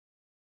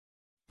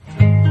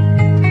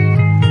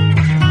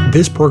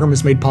This program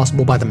is made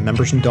possible by the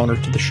members and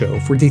donors to the show.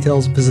 For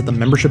details, visit the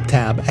membership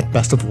tab at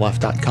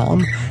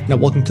bestoftheleft.com. Now,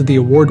 welcome to the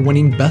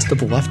award-winning Best of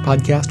the Left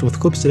podcast with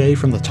clips today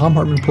from the Thom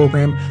Hartmann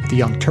Program, The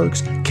Young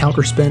Turks,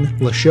 Counterspin,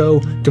 Le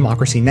Show,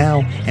 Democracy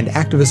Now!, and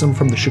activism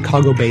from the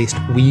Chicago-based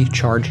We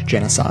Charge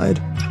Genocide.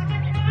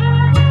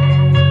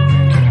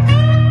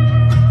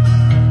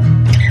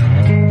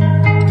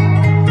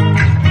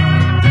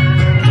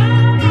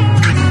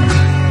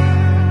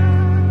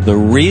 The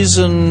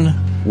reason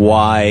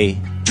why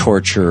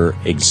torture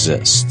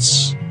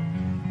exists,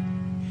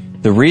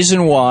 the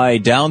reason why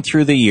down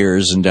through the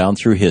years and down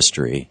through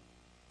history,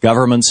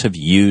 governments have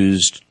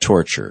used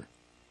torture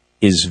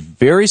is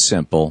very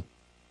simple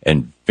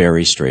and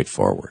very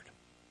straightforward.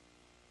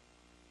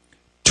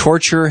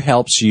 Torture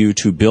helps you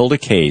to build a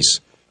case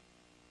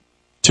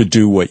to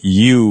do what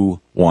you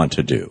want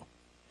to do.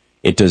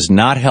 It does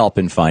not help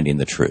in finding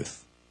the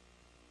truth.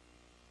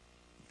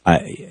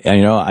 I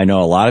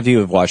know a lot of you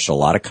have watched a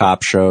lot of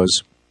cop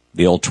shows,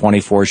 the old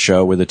 24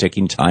 show with the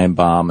ticking time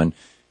bomb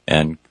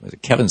and was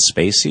it Kevin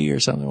Spacey or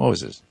something? What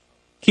was this?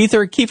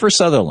 Kiefer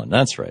Sutherland.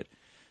 That's right.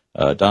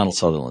 Donald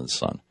Sutherland's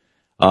son.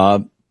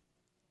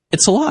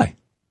 It's a lie.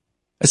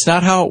 It's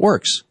not how it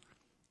works.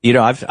 You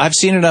know, I've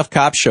seen enough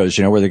cop shows,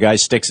 you know, where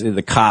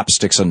the cop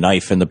sticks a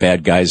knife in the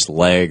bad guy's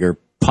leg or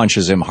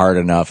punches him hard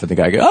enough and the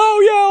guy goes,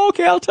 "Oh yeah,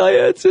 okay, I'll tell you,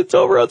 it's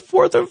over at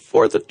the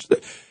fourth,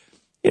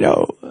 you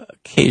know,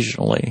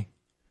 occasionally,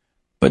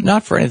 but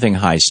not for anything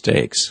high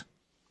stakes.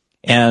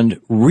 And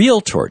real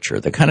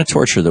torture, the kind of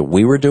torture that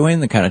we were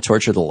doing, the kind of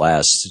torture that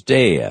lasts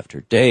day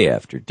after day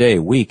after day,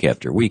 week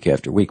after week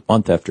after week,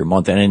 month after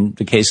month, and in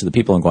the case of the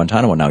people in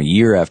Guantanamo now,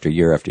 year after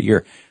year after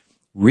year,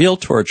 real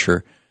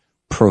torture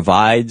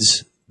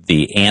provides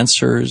the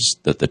answers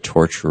that the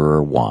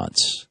torturer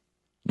wants.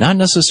 Not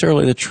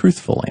necessarily the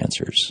truthful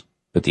answers,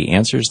 but the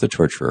answers the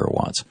torturer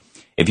wants.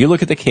 If you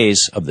look at the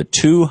case of the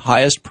two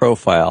highest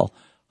profile,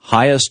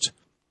 highest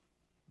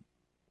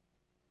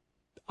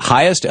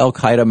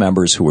al-Qaeda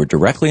members who were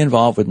directly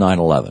involved with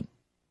 9/11,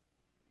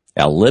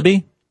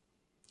 al-Libi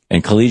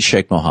and Khalid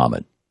Sheikh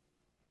Mohammed.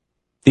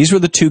 These were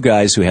the two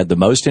guys who had the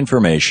most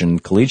information.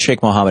 Khalid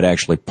Sheikh Mohammed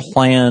actually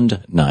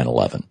planned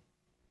 9/11.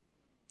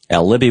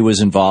 Al-Libi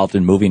was involved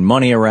in moving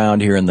money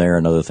around here and there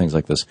and other things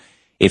like this.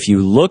 If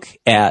you look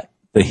at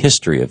the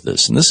history of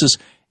this, and this is,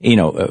 you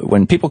know,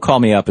 when people call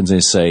me up and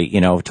they say,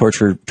 you know,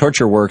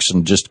 torture works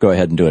and just go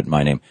ahead and do it in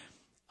my name,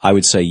 I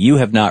would say you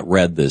have not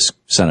read this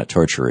Senate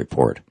torture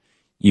report.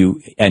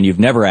 You've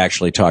never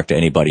actually talked to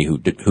anybody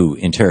who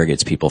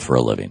interrogates people for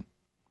a living.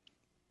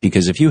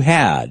 Because if you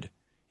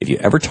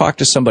ever talked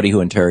to somebody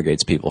who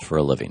interrogates people for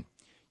a living,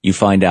 you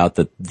find out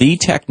that the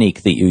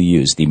technique that you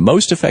use, the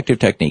most effective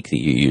technique that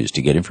you use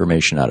to get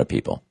information out of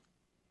people,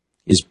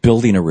 is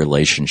building a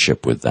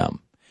relationship with them,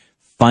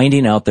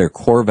 finding out their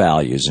core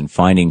values and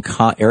finding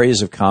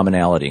areas of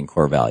commonality in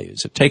core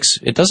values.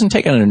 It doesn't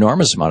take an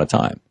enormous amount of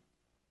time.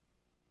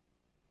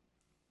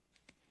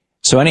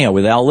 So anyhow,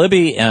 with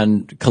al-Libi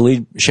and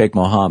Khalid Sheikh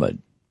Mohammed,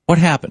 what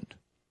happened?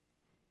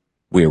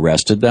 We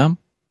arrested them.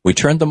 We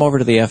turned them over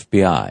to the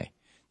FBI.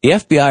 The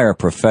FBI are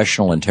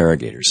professional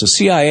interrogators. The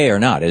CIA are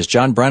not. As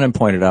John Brennan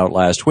pointed out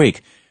last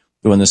week,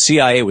 when the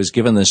CIA was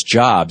given this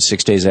job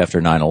 6 days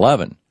after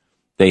 9/11,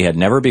 they had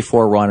never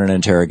before run an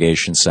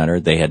interrogation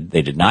center. They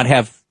did not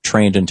have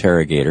trained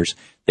interrogators.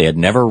 They had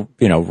never,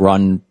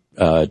 run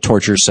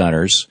torture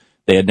centers.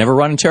 They had never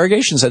run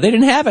interrogations. They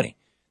didn't have any.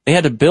 They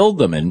had to build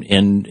them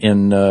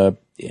in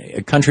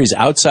countries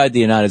outside the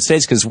United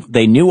States because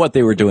they knew what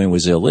they were doing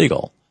was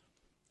illegal.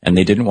 And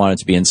they didn't want it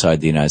to be inside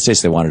the United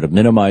States. They wanted to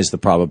minimize the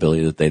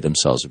probability that they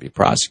themselves would be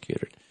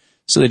prosecuted.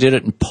 So they did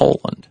it in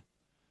Poland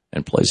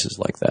and places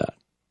like that.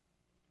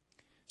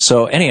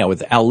 So anyhow,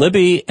 with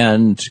al-Libi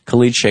and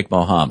Khalid Sheikh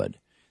Mohammed,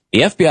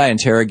 the FBI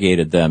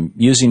interrogated them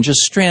using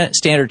just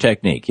standard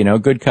technique. You know,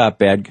 good cop,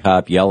 bad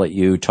cop, yell at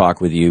you, talk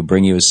with you,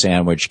 bring you a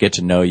sandwich, get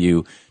to know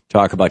you,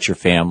 talk about your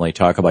family,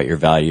 talk about your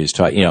values,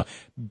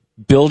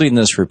 building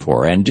this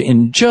rapport. And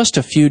in just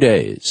a few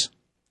days,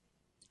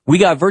 we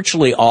got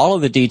virtually all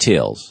of the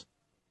details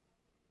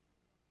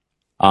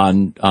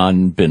on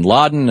bin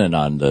Laden and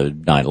on the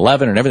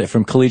 9/11 and everything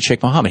from Khalid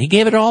Sheikh Mohammed. He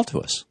gave it all to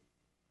us.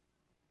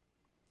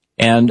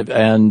 And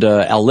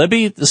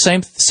al-Libi, the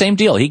same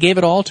deal. He gave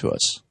it all to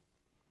us.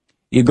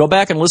 You go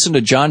back and listen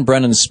to John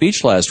Brennan's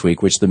speech last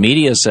week, which the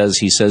media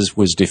says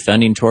was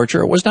defending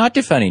torture. It was not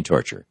defending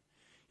torture.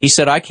 He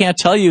said, I can't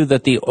tell you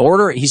that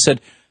he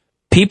said,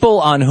 people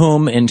on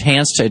whom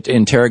enhanced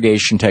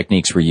interrogation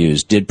techniques were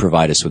used did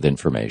provide us with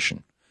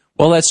information.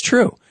 Well, that's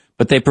true.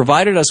 But they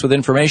provided us with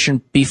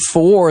information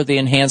before the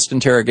enhanced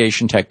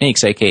interrogation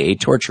techniques, aka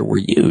torture, were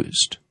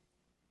used.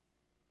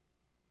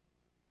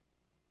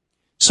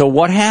 So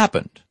what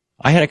happened?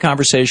 I had a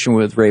conversation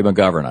with Ray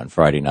McGovern on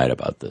Friday night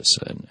about this,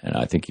 and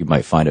I think you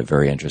might find it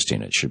very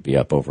interesting. It should be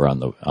up over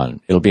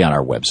it'll be on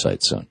our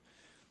website soon.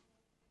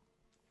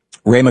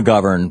 Ray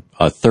McGovern,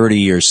 a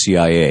 30-year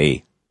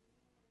CIA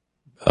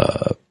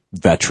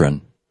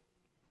veteran.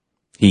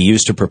 He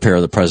used to prepare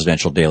the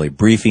presidential daily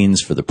briefings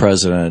for the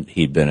president.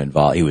 He'd been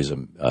involved. He was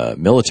a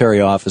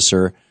military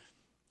officer.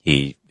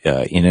 He,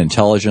 in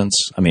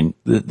intelligence, I mean,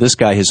 this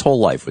guy, his whole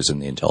life was in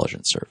the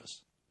intelligence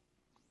service.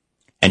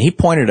 And he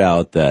pointed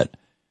out that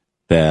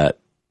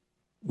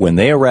when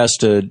they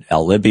arrested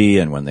al-Libi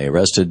and when they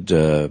arrested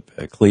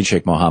Khalid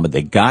Sheikh Mohammed,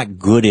 they got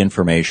good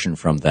information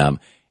from them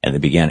and they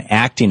began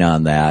acting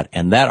on that,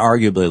 and that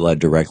arguably led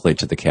directly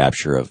to the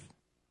capture of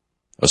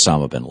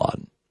Osama bin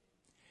Laden.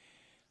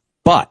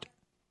 But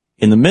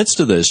in the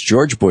midst of this,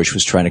 George Bush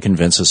was trying to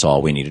convince us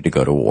all we needed to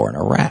go to war in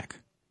Iraq.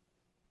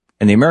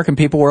 And the American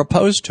people were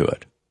opposed to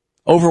it,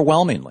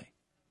 overwhelmingly.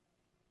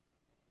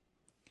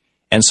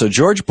 And so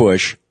George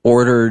Bush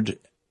ordered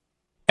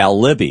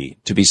al-Libi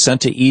to be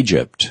sent to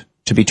Egypt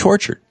to be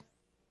tortured.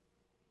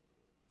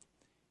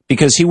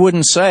 Because he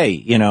wouldn't say,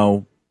 you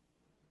know,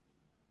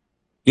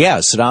 yeah,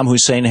 Saddam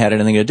Hussein had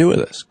anything to do with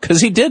this.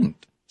 Because he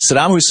didn't.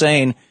 Saddam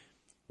Hussein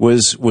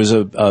was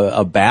a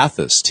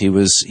Ba'athist. He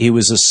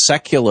was a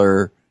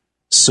secular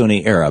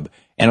Sunni Arab.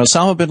 And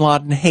Osama bin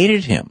Laden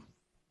hated him.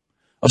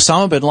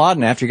 Osama bin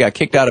Laden, after he got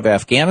kicked out of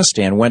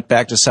Afghanistan, went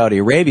back to Saudi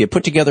Arabia,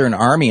 put together an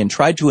army, and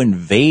tried to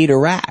invade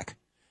Iraq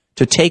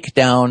to take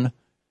down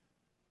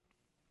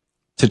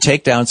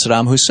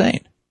Saddam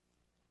Hussein.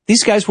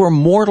 These guys were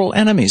mortal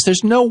enemies.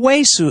 There's no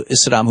way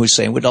Saddam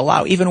Hussein would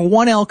allow even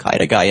one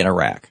al-Qaeda guy in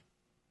Iraq.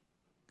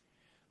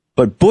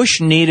 But Bush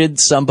needed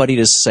somebody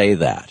to say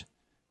that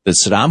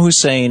Saddam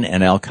Hussein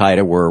and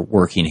al-Qaeda were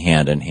working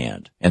hand in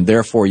hand, and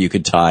therefore you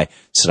could tie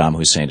Saddam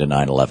Hussein to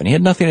 9/11. He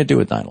had nothing to do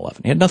with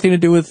 9/11. He had nothing to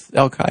do with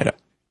al-Qaeda.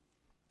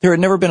 There had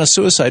never been a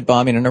suicide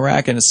bombing in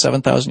Iraq in its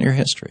 7,000-year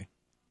history.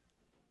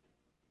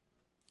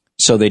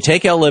 So they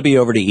take al-Libi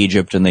over to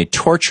Egypt and they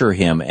torture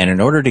him, and in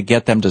order to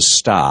get them to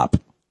stop,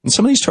 and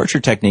some of these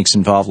torture techniques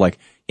involve, like,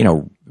 you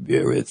know,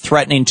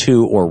 threatening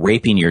to or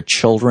raping your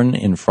children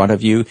in front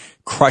of you,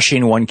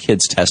 crushing one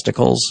kid's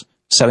testicles,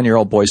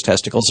 7-year-old boy's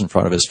testicles in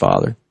front of his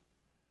father.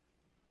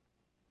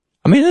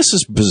 I mean, this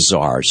is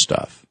bizarre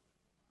stuff.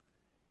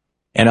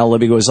 And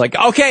al-Libi was like,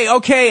 okay,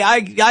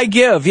 I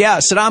give. Yeah,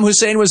 Saddam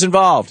Hussein was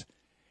involved.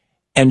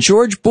 And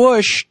George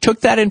Bush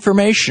took that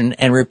information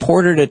and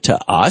reported it to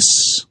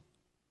us,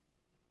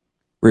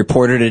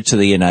 reported it to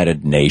the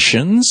United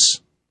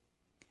Nations,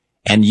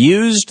 and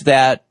used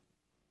that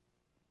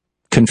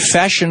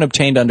confession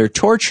obtained under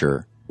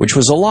torture, which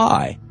was a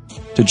lie,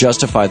 to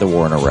justify the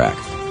war in Iraq.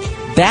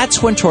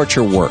 That's when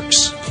torture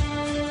works.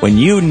 When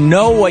you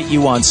know what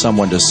you want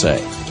someone to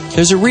say.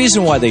 There's a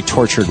reason why they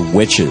tortured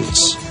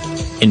witches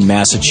in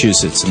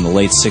Massachusetts in the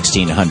late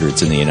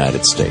 1600s in the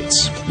United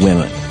States.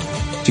 Women.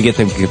 To get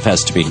them to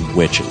confess to being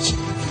witches.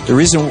 The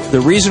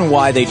reason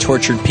why they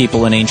tortured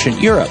people in ancient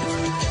Europe.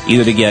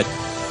 Either to get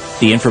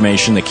the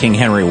information that King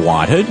Henry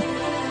wanted,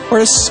 or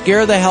to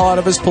scare the hell out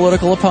of his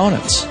political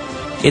opponents.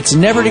 It's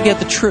never to get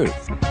the truth.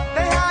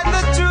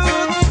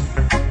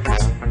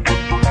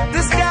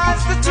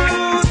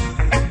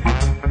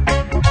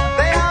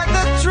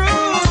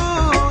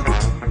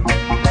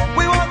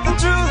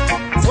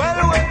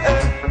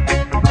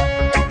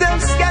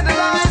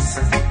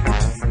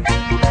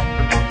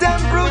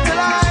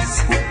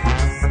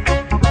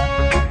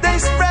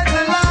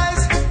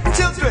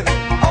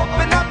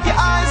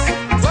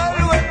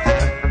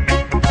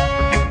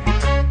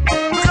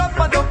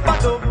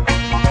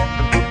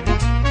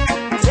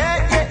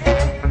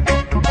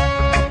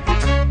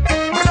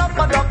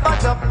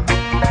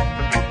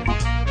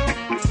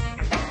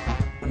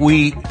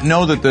 We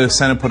know that the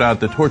Senate put out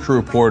the torture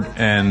report,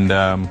 and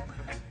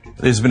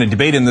there's been a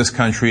debate in this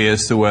country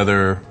as to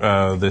whether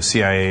the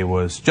CIA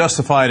was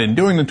justified in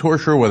doing the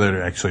torture, whether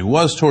it actually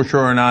was torture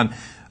or not.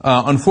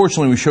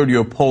 Unfortunately, we showed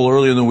you a poll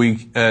earlier in the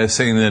week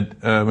saying that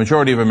a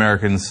majority of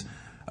Americans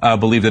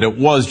believe that it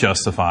was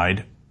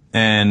justified,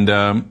 and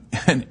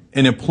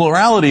a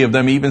plurality of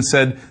them even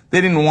said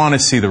they didn't want to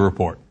see the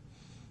report.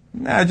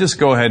 Just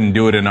go ahead and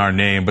do it in our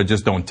name, but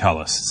just don't tell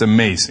us. It's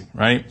amazing,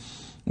 right?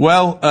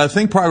 Well,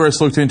 Think Progress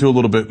looked into a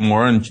little bit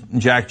more, and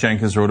Jack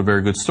Jenkins wrote a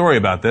very good story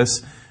about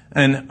this,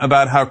 and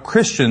about how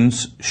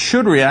Christians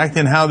should react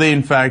and how they,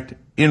 in fact,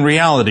 in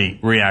reality,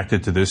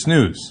 reacted to this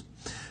news.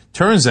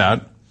 Turns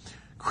out,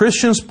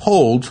 Christians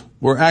polled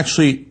were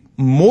actually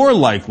more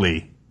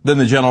likely than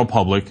the general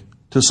public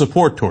to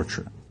support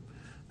torture.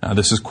 Now,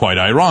 this is quite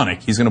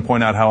ironic. He's going to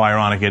point out how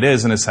ironic it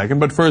is in a second,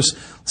 but first,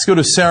 let's go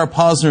to Sarah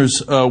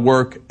Posner's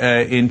work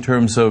in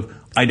terms of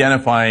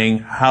identifying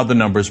how the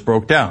numbers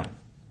broke down.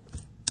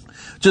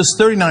 Just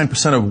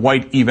 39% of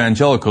white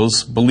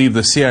evangelicals believe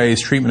the CIA's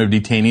treatment of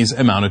detainees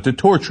amounted to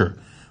torture,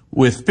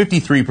 with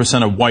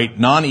 53% of white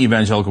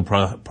non-evangelical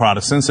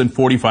Protestants and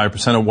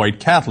 45% of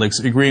white Catholics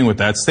agreeing with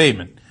that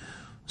statement.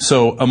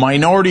 So a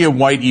minority of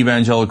white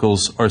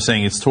evangelicals are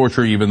saying it's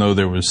torture, even though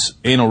there was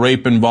anal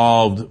rape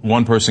involved,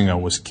 one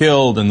person was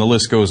killed, and the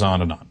list goes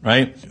on and on,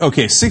 right?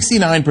 Okay,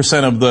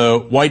 69% of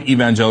the white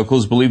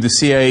evangelicals believe the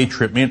CIA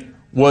treatment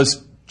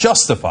was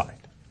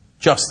justified.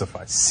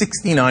 Justified.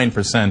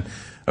 69%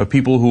 of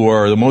people who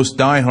are the most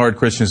diehard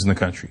Christians in the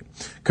country,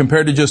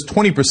 compared to just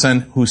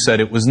 20% who said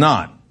it was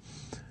not.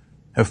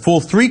 A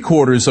full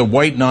 3/4 of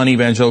white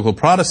non-evangelical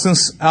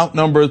Protestants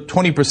outnumber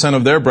 20%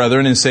 of their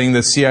brethren in saying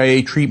that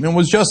CIA treatment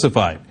was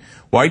justified,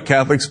 White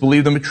Catholics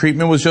believe the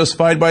treatment was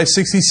justified by a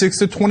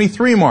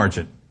 66-23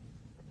 margin.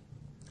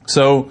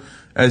 So,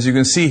 as you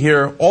can see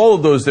here, all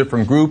of those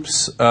different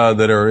groups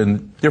that are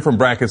in different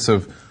brackets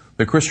of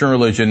the Christian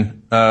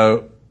religion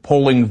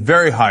polling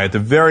very high, at the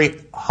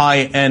very high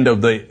end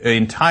of the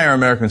entire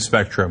American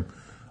spectrum.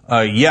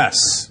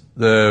 Yes,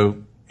 the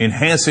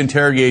enhanced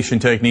interrogation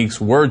techniques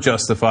were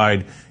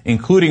justified,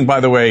 including, by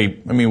the way,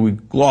 I mean, we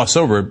gloss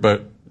over it,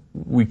 but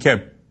we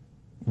kept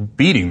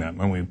beating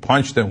them, and we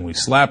punched them, we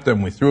slapped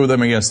them, we threw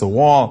them against the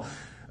wall,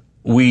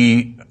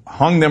 we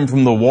hung them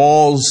from the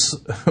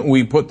walls,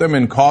 we put them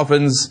in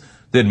coffins,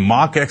 did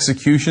mock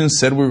executions,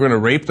 said we were going to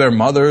rape their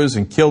mothers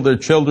and kill their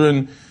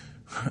children.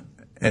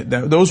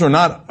 Those were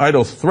not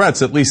idle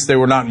threats, at least they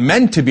were not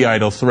meant to be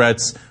idle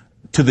threats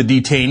to the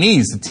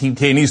detainees. The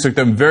detainees took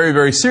them very,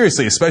 very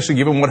seriously, especially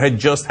given what had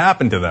just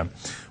happened to them.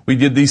 We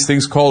did these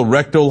things called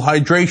rectal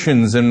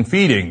hydrations and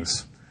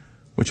feedings,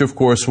 which of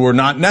course were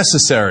not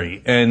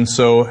necessary. And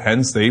so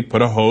hence they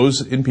put a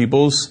hose in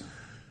people's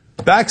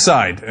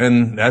backside.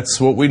 And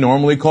that's what we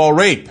normally call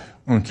rape.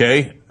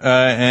 Okay?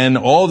 And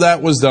all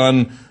that was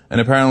done.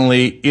 And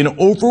apparently in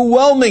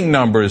overwhelming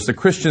numbers, the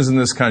Christians in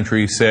this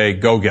country say,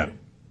 go get them.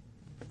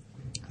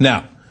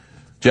 Now,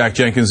 Jack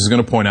Jenkins is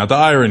going to point out the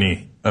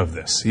irony of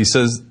this. He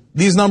says,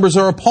 these numbers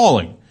are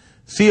appalling,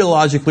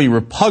 theologically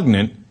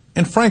repugnant,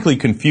 and frankly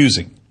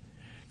confusing.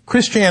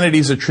 Christianity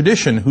is a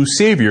tradition whose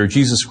Savior,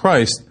 Jesus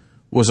Christ,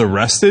 was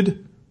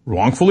arrested,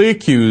 wrongfully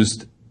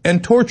accused,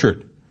 and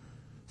tortured.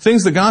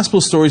 Things the gospel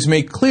stories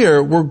make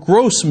clear were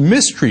gross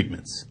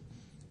mistreatments.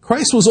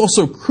 Christ was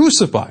also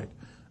crucified,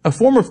 a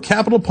form of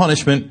capital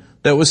punishment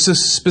that was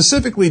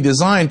specifically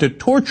designed to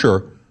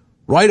torture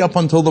right up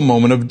until the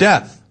moment of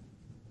death.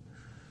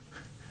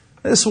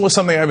 This was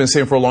something I've been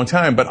saying for a long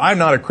time, but I'm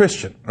not a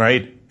Christian,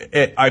 right?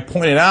 I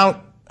pointed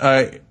out,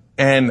 but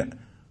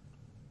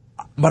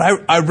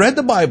I read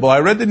the Bible, I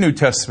read the New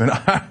Testament.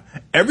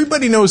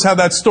 Everybody knows how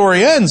that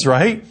story ends,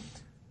 right?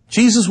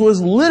 Jesus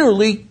was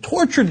literally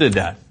tortured to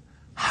death.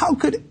 How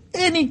could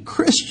any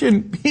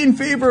Christian be in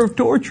favor of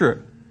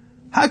torture?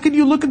 How could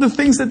you look at the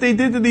things that they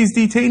did to these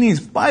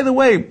detainees? By the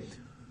way,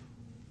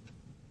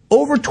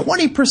 over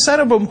 20%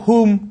 of them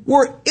whom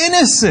were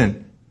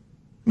innocent.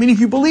 I mean, if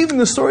you believe in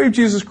the story of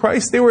Jesus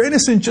Christ, they were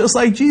innocent just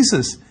like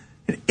Jesus.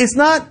 It's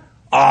not,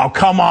 oh,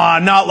 come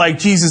on, not like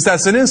Jesus,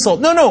 that's an insult.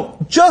 No,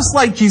 just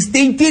like Jesus.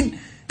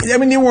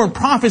 They weren't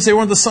prophets, they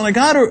weren't the Son of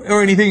God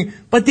or anything,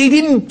 but they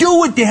didn't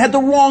do it. They had the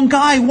wrong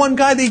guy. One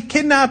guy they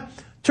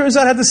kidnapped, turns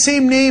out had the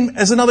same name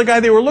as another guy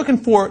they were looking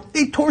for.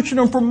 They tortured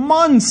him for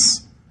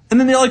months. And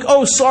then they're like,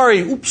 oh,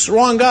 sorry, oops,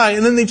 wrong guy.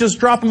 And then they just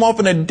drop him off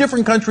in a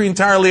different country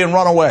entirely and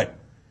run away.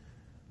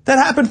 That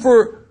happened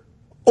for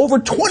over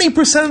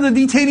 20% of the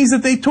detainees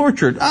that they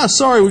tortured.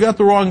 Sorry, we got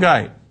the wrong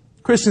guy.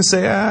 Christians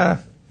say,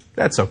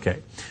 that's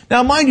okay.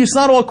 Now, mind you, it's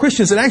not all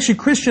Christians, and actually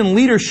Christian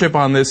leadership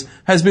on this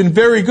has been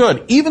very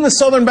good. Even the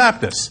Southern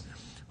Baptists,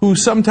 who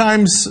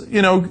sometimes,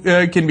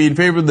 can be in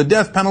favor of the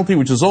death penalty,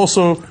 which is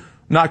also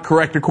not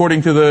correct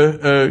according to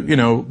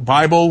the,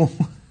 Bible.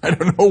 I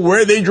don't know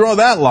where they draw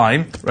that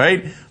line,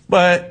 right?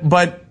 But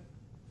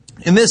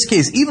in this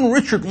case, even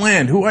Richard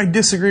Land, who I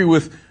disagree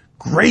with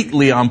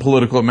greatly on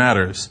political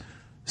matters,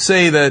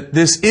 say that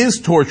this is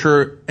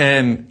torture,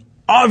 and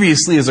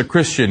obviously as a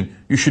Christian,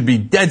 you should be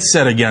dead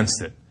set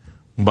against it.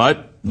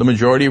 But the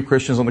majority of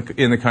Christians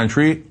in the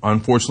country,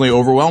 unfortunately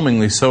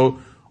overwhelmingly so,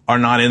 are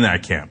not in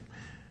that camp.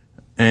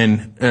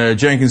 And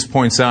Jenkins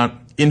points out,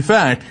 in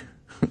fact,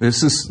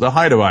 this is the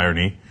height of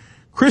irony,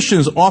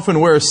 Christians often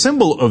wear a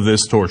symbol of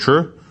this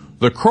torture,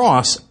 the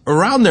cross,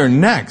 around their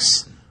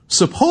necks,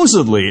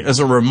 supposedly as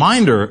a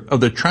reminder of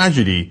the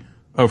tragedy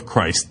of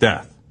Christ's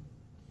death.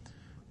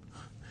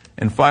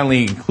 And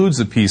finally, he concludes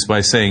the piece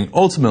by saying,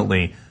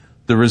 ultimately,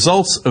 the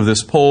results of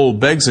this poll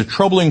begs a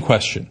troubling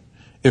question.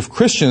 If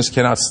Christians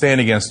cannot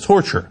stand against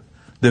torture,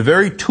 the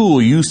very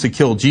tool used to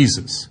kill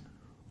Jesus,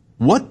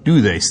 what do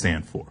they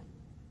stand for?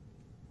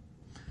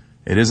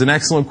 It is an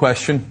excellent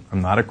question.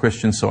 I'm not a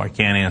Christian, so I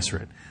can't answer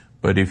it.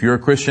 But if you're a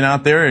Christian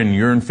out there and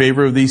you're in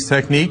favor of these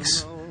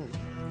techniques,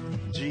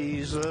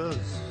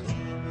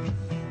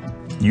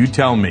 you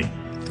tell me,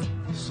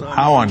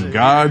 how on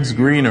God's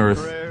green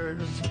earth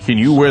can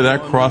you wear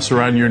that cross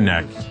around your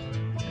neck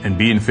and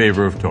be in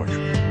favor of torture?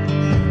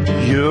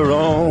 Your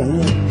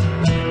own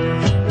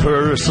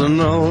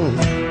personal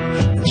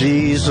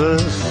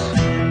Jesus.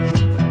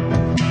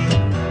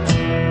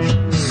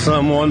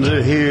 Someone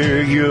to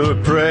hear your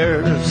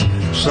prayers.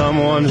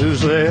 Someone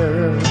who's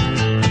there.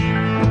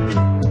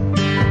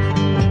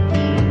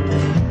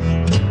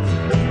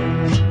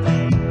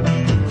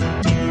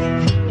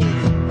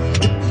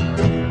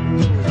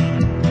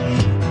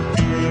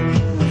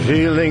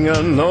 Feeling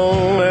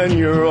unknown and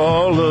you're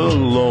all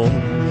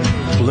alone,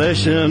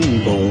 flesh and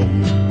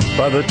bone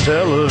by the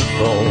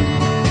telephone.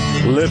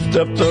 Lift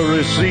up the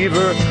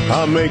receiver,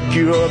 I'll make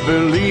you a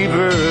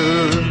believer.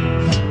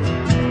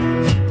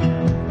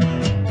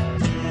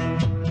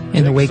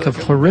 in the wake of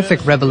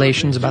horrific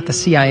revelations about the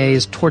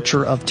CIA's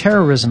torture of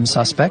terrorism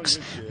suspects,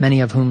 many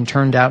of whom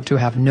turned out to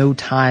have no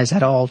ties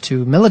at all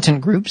to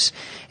militant groups,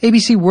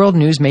 ABC World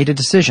News made a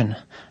decision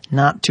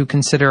not to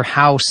consider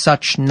how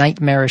such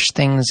nightmarish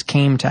things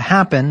came to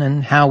happen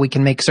and how we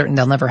can make certain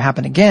they'll never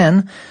happen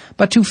again,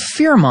 but to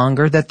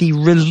fearmonger that the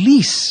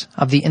release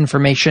of the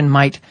information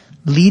might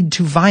lead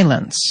to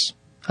violence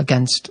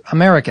against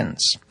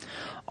Americans.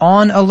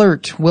 On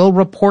alert, will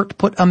report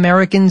put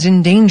Americans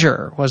in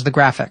danger, was the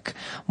graphic,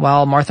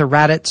 while Martha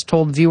Raddatz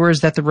told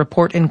viewers that the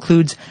report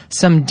includes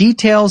some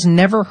details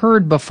never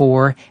heard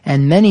before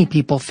and many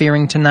people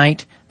fearing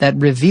tonight that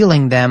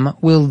revealing them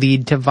will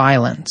lead to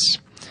violence.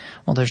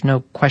 Well, there's no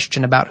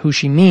question about who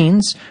she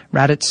means.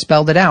 Raddatz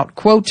spelled it out.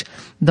 Quote,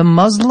 "The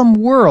Muslim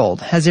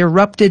world has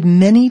erupted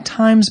many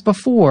times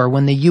before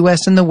when the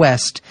U.S. and the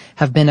West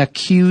have been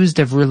accused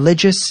of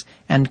religious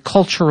and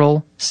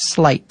cultural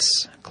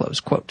slights." Close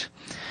quote.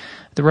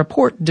 The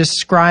report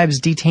describes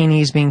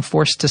detainees being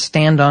forced to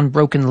stand on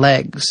broken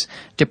legs,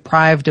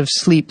 deprived of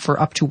sleep for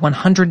up to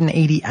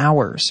 180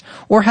 hours,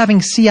 or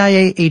having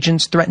CIA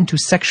agents threaten to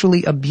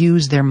sexually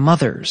abuse their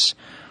mothers.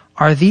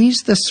 Are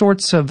these the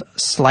sorts of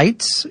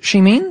slights she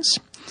means?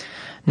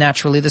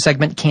 Naturally, the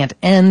segment can't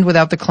end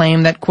without the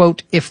claim that,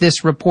 quote, "if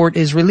this report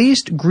is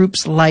released,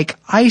 groups like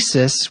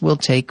ISIS will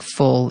take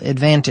full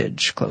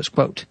advantage," close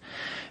quote.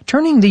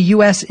 Turning the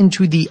U.S.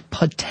 into the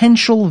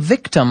potential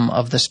victim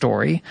of the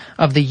story,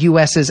 of the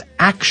U.S.'s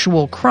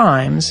actual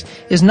crimes,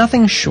 is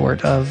nothing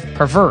short of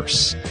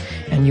perverse.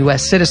 And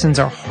U.S. citizens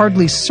are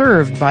hardly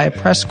served by a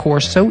press corps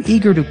so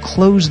eager to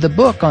close the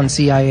book on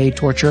CIA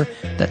torture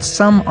that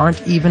some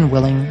aren't even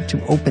willing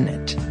to open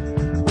it.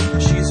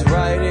 She's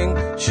writing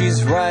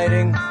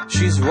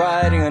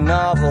a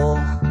novel.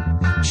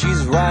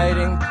 She's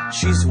writing,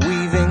 she's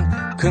weaving,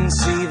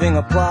 conceiving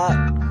a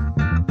plot.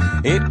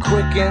 It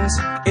quickens,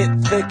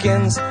 it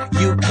thickens,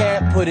 you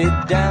can't put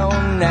it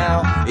down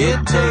now. It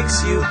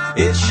takes you,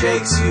 it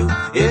shakes you,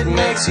 it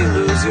makes you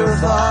lose your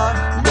thought.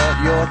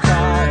 But you're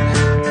caught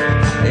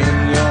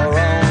in your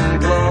own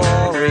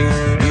glory.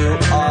 You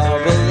are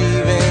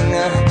believing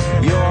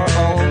your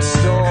own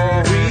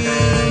stories,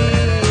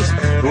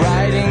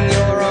 writing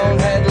your own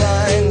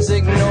headlines,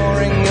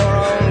 ignoring your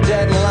own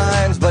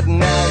deadlines. But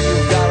now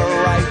you've got to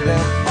write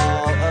them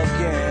all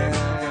again.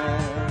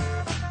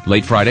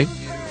 Late Friday.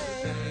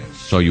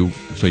 So you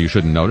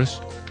shouldn't notice.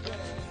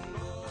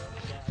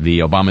 The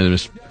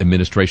Obama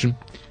administration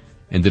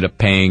ended up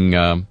paying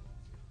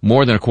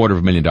more than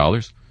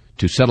 $250,000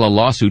 to settle a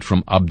lawsuit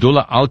from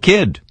Abdullah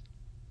Al-Kid,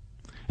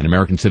 an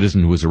American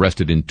citizen who was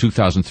arrested in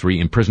 2003,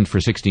 imprisoned for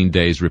 16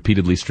 days,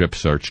 repeatedly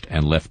strip-searched,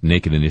 and left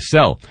naked in his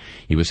cell.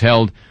 He was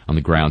held on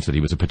the grounds that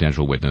he was a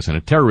potential witness in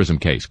a terrorism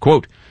case.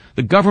 Quote,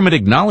 "The government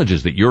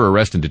acknowledges that your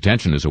arrest and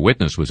detention as a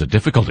witness was a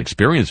difficult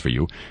experience for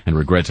you and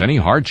regrets any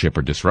hardship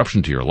or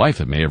disruption to your life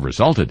that may have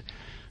resulted,"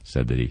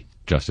 said the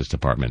Justice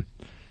Department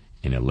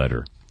in a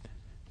letter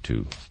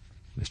to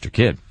Mr.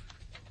 Kidd.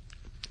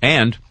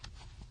 And,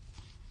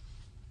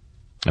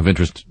 of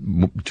interest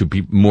to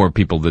more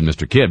people than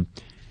Mr. Kidd,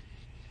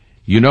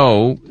 you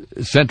know,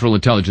 Central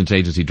Intelligence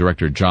Agency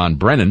Director John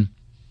Brennan,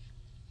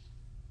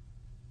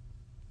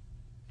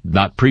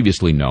 not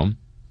previously known,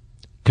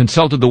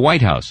 consulted the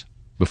White House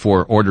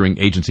before ordering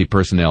agency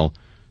personnel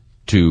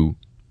to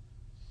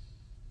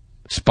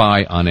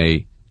spy on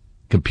a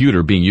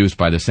computer being used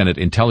by the Senate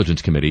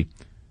Intelligence Committee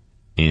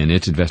in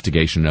its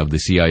investigation of the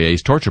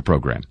CIA's torture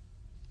program.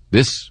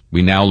 This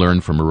we now learn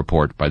from a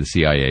report by the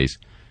CIA's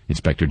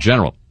Inspector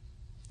General.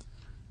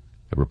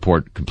 A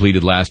report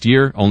completed last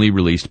year, only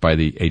released by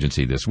the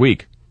agency this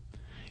week.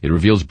 It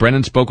reveals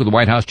Brennan spoke with the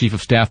White House Chief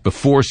of Staff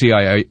before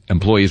CIA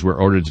employees were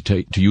ordered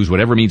to use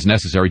whatever means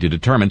necessary to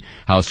determine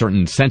how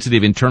certain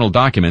sensitive internal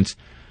documents,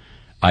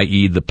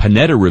 i.e. the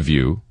Panetta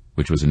Review,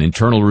 which was an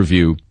internal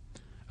review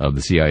of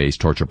the CIA's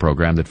torture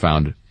program that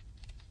found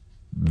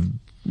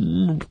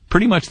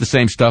pretty much the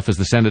same stuff as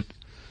the Senate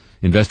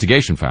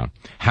investigation found,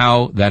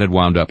 how that had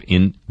wound up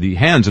in the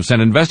hands of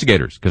Senate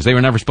investigators, because they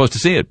were never supposed to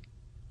see it.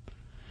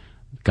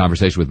 The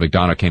conversation with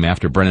McDonough came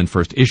after Brennan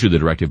first issued the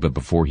directive, but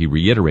before he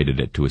reiterated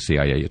it to a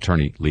CIA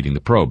attorney leading the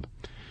probe.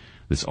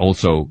 This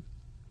also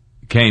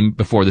came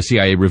before the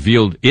CIA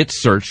revealed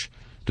its search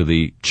to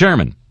the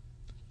chairman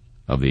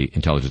of the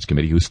Intelligence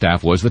Committee, whose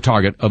staff was the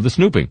target of the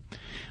snooping.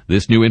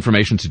 This new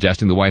information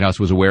suggesting the White House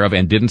was aware of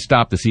and didn't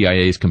stop the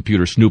CIA's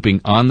computer snooping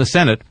on the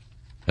Senate,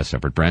 a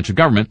separate branch of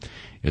government,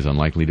 is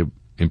unlikely to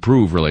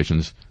improve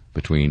relations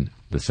between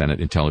the Senate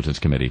Intelligence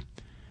Committee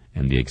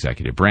and the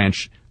executive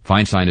branch.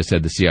 Feinstein has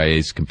said the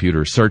CIA's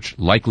computer search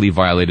likely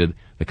violated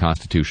the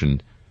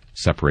Constitution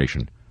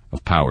separation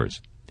of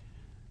powers.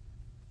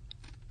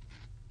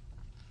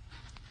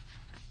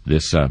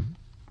 This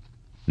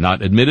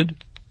not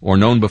admitted or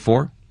known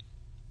before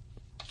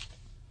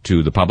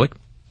to the public,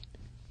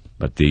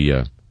 but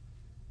the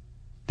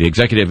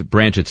executive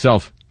branch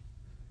itself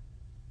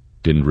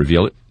didn't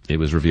reveal it. It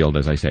was revealed,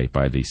 as I say,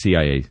 by the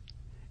CIA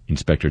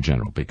Inspector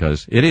General,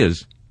 because it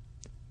is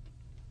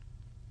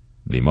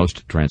the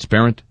most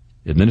transparent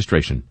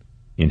administration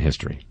in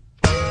history.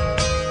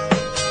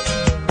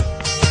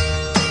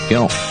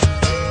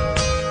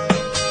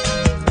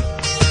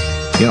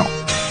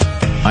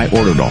 I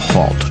ordered a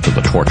halt to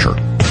the torture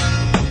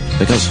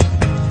because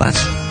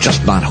that's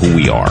just not who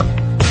we are.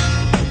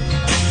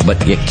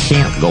 But you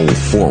can't go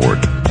forward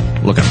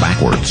looking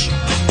backwards,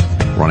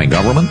 running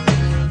government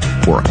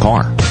or a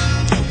car.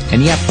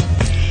 And yet,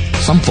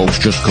 some folks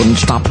just couldn't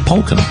stop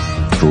poking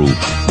through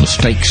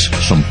mistakes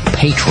some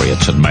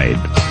patriots had made.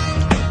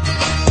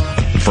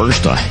 At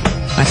first,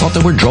 I thought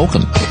they were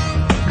joking,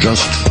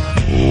 just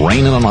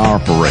raining on our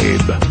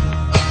parade.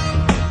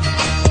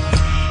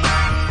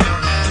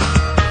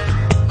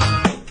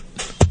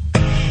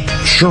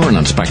 Sure, an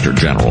inspector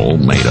general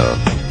made a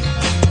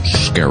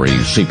scary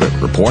secret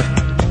report,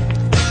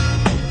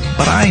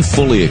 but I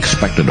fully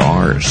expected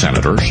our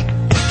senators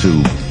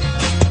to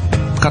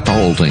cut the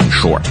whole thing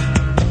short.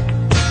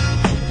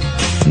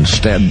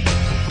 Instead,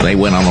 they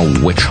went on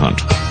a witch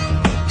hunt.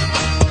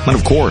 And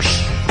of course,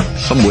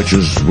 some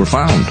witches were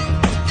found.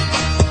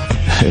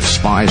 If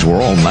spies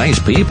were all nice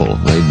people,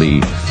 they'd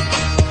be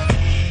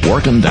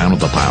working down at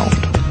the pound.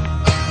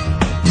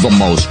 The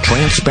most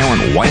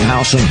transparent White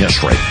House in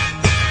history.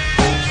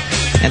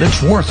 And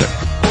it's worth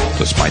it,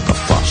 despite the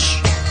fuss,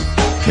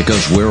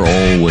 because we're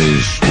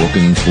always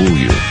looking through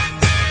you.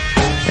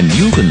 And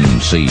you can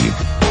see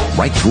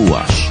right through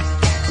us.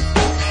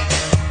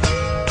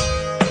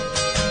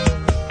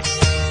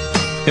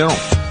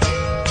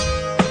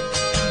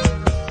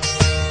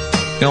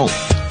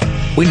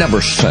 We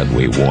never said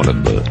we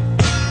wanted the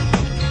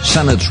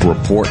Senate's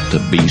report to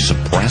be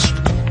suppressed.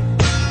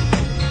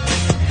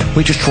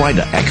 We just tried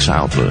to X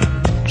out the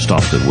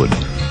stuff that would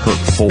hurt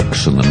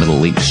folks in the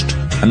Middle East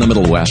and the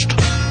Middle West.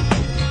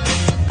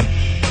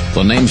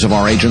 The names of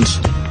our agents,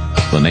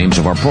 the names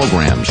of our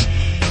programs,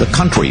 the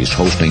countries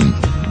hosting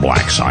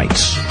black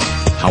sites,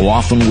 how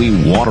often we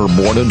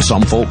waterboarded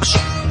some folks,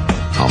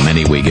 how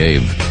many we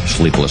gave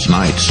sleepless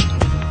nights.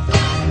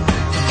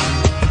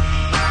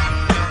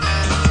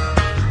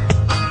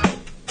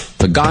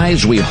 The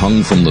guys we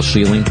hung from the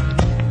ceiling,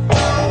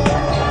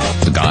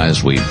 the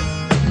guys we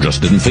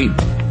just didn't feed,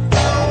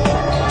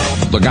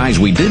 the guys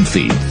we did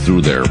feed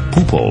through their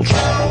poop holes,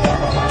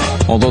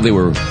 although they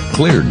were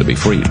cleared to be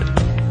freed.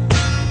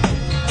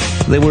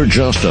 They were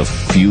just a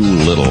few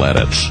little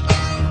edits.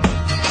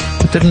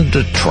 It didn't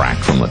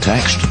detract from the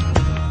text.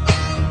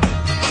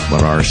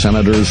 But our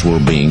senators were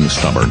being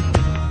stubborn.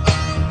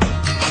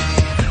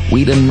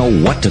 We didn't know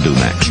what to do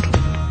next.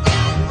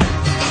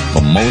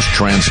 The most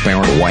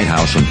transparent White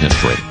House in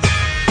history.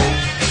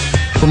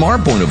 From our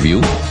point of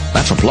view,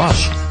 that's a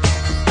plus.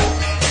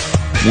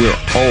 We're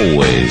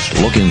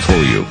always looking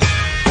through you.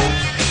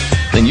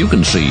 And you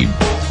can see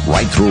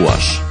right through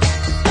us.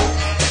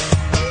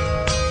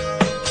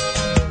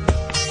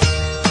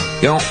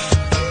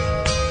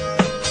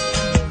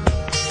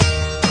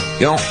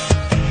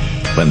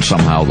 Then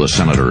somehow the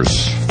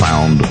senators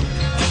found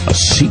a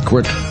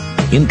secret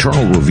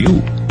internal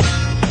review.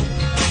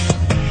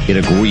 It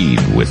agreed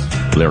with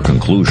their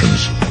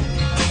conclusions.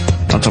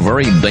 That's a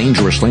very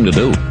dangerous thing to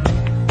do.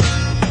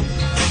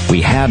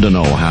 We had to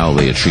know how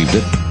they achieved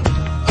it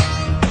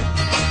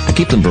to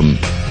keep them from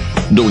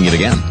doing it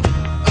again.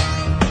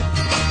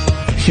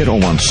 You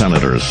don't want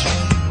senators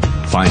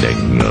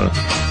finding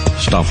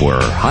stuff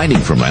we're hiding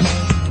from them.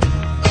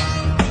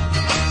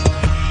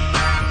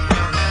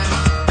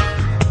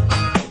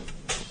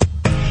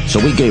 So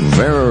we gave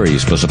very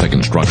specific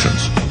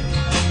instructions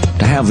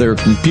to have their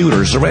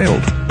computers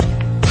surveilled.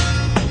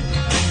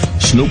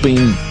 Snooping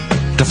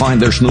to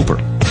find their snooper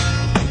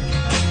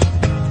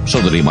so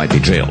that he might be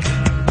jailed.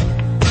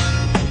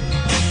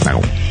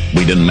 Now,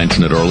 we didn't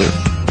mention it earlier.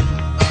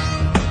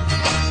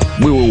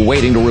 We were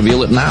waiting to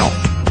reveal it now.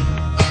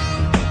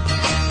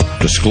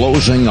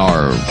 Disclosing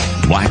our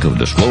lack of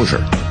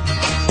disclosure.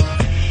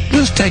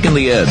 Just taking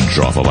the edge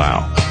off of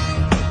Al.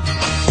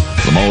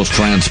 The most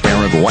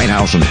transparent White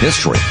House in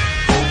history.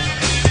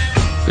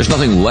 There's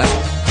nothing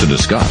left to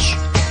discuss.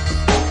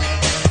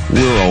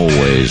 We're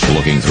always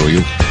looking through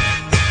you.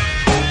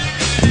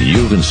 And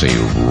you can see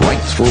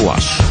right through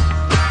us.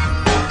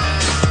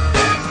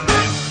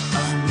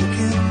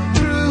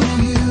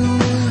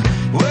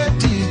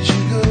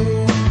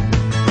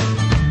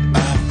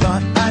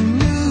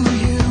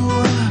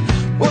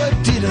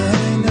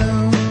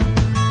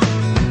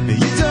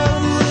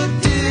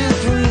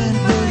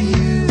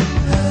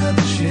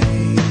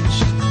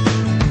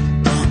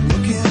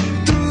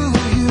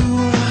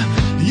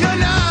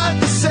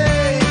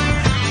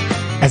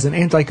 As an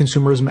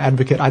anti-consumerism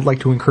advocate, I'd like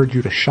to encourage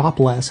you to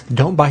shop less,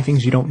 don't buy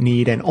things you don't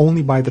need, and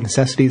only buy the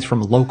necessities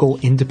from local,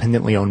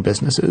 independently owned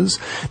businesses.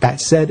 That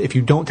said, if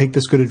you don't take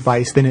this good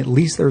advice, then at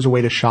least there's a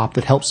way to shop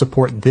that helps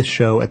support this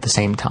show at the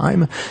same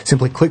time.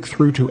 Simply click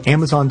through to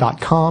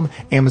Amazon.com,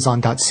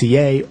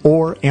 Amazon.ca,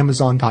 or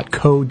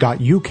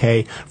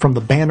Amazon.co.uk from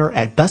the banner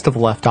at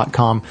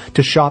bestofleft.com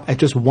to shop at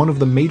just one of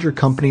the major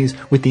companies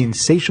with the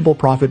insatiable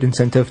profit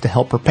incentive to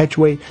help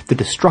perpetuate the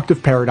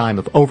destructive paradigm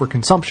of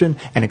overconsumption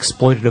and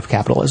exploitative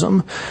capitalism.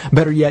 capitalism.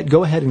 Better yet,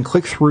 go ahead and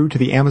click through to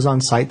the Amazon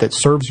site that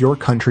serves your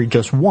country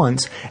just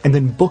once, and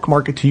then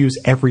bookmark it to use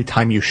every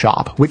time you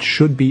shop, which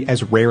should be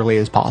as rarely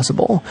as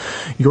possible.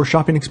 Your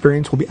shopping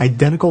experience will be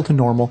identical to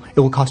normal. It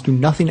will cost you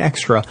nothing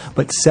extra,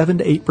 but 7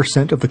 to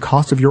 8% of the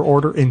cost of your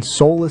order in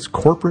soulless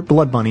corporate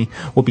blood money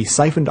will be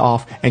siphoned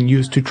off and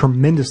used to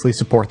tremendously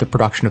support the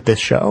production of this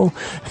show.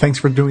 Thanks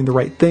for doing the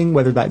right thing,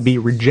 whether that be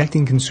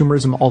rejecting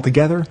consumerism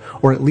altogether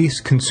or at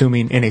least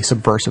consuming in a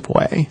subversive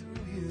way.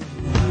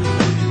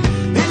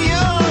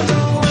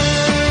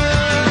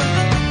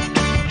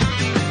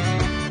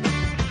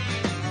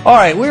 All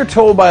right, we're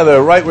told by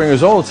the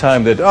right-wingers all the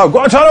time that,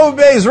 Guantanamo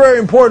Bay is very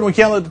important. We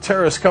can't let the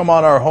terrorists come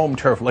on our home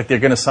turf, like they're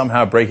going to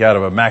somehow break out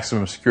of a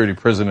maximum security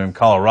prison in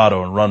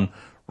Colorado and run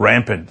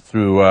rampant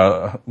through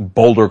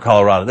Boulder,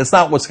 Colorado. That's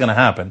not what's going to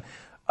happen.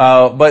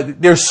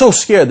 But they're so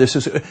scared.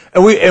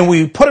 And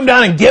we put them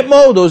down in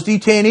Gitmo, those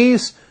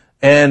detainees,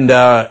 and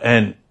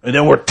then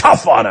we're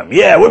tough on them.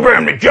 Yeah, we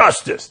bring them to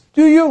justice.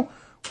 Do you?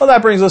 Well,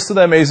 that brings us to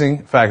the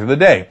amazing fact of the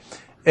day.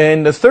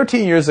 In the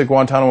 13 years that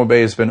Guantanamo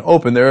Bay has been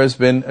open, there has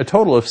been a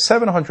total of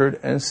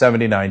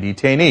 779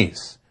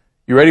 detainees.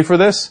 You ready for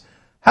this?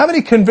 How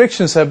many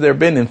convictions have there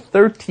been in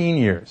 13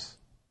 years?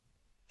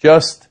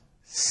 Just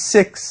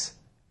 6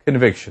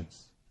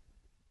 convictions.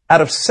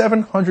 Out of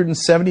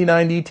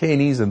 779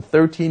 detainees in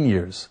 13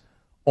 years,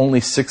 only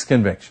 6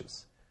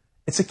 convictions.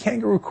 It's a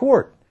kangaroo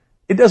court.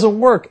 It doesn't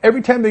work.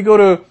 Every time they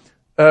go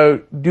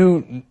to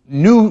do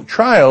new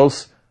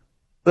trials,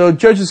 the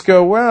judges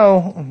go,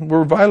 well,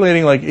 we're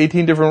violating like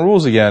 18 different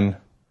rules again.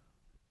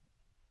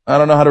 I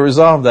don't know how to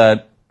resolve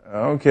that.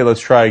 Okay, let's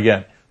try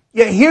again.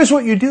 Yeah, here's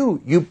what you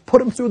do. You put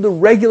them through the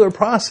regular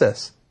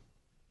process.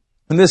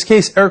 In this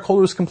case, Eric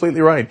Holder is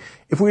completely right.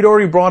 If we'd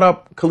already brought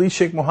up Khalid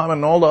Sheikh Mohammed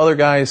and all the other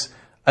guys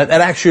that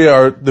actually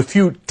are the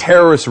few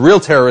terrorists, real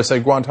terrorists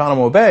at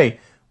Guantanamo Bay,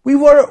 we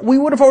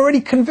would have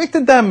already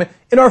convicted them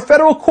in our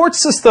federal court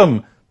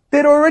system.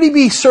 They'd already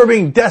be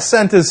serving death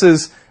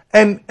sentences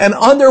and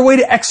on their way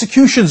to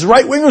executions.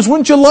 Right-wingers,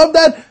 wouldn't you love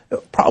that?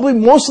 Probably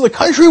most of the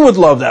country would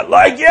love that.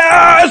 Like,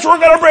 yes, we're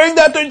going to bring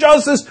them to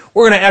justice.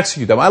 We're going to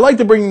execute them. I like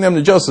the bringing them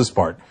to justice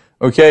part,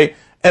 okay?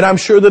 And I'm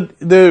sure that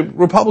the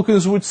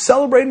Republicans would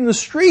celebrate in the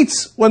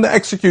streets when the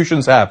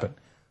executions happen.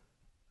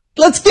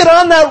 Let's get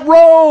on that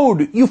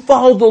road. You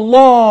follow the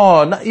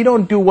law. You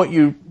don't do what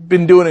you've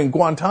been doing in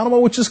Guantanamo,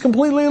 which is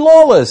completely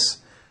lawless.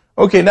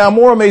 Okay, now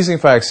more amazing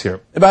facts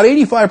here. About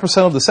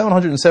 85% of the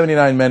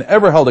 779 men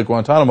ever held at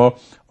Guantanamo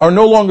are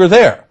no longer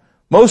there.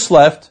 Most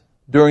left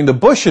during the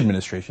Bush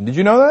administration. Did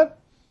you know that?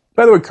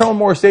 By the way, Colonel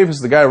Morris Davis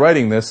is the guy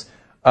writing this,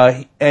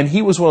 and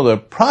he was one of the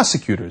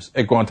prosecutors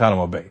at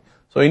Guantanamo Bay.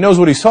 So he knows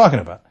what he's talking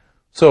about.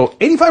 So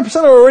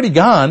 85% are already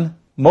gone,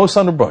 most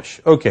under Bush.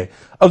 Okay.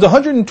 Of the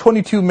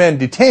 122 men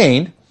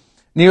detained,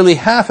 nearly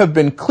half have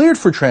been cleared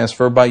for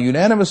transfer by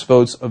unanimous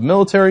votes of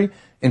military,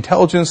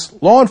 intelligence,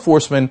 law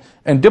enforcement,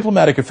 and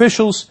diplomatic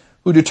officials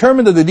who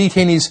determined that the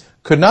detainees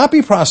could not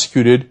be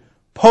prosecuted,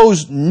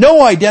 posed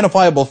no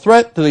identifiable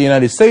threat to the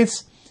United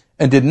States,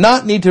 and did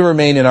not need to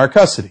remain in our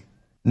custody.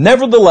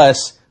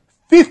 Nevertheless,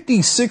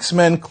 56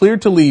 men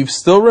cleared to leave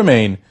still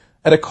remain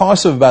at a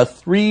cost of about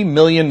 $3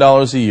 million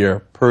a year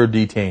per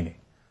detainee.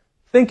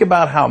 Think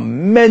about how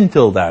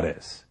mental that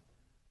is.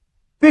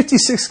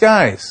 56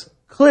 guys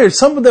cleared,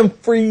 some of them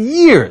for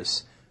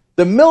years.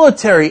 The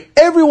military,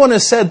 everyone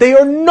has said they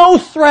are no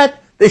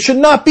threat. They should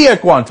not be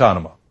at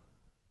Guantanamo.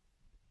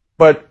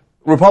 But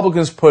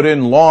Republicans put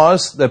in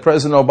laws that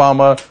President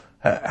Obama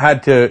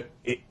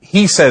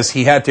he says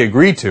he had to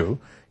agree to.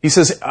 He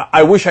says,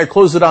 I wish I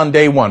closed it on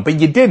day one, but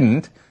you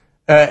didn't.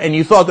 And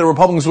you thought the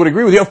Republicans would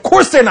agree with you. Of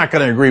course they're not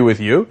going to agree with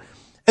you.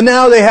 And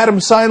now they had them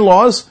sign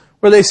laws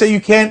where they say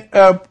you can't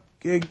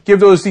give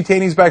those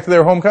detainees back to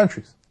their home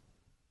countries.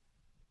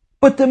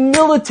 But the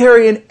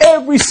military and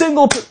every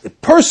single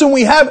person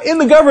we have in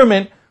the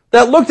government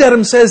that looked at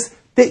him says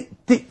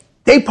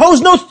they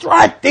pose no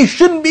threat. They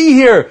shouldn't be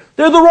here.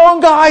 They're the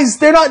wrong guys.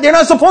 They're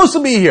not supposed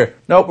to be here.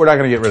 Nope, we're not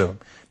going to get rid of them.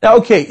 Now,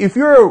 okay, if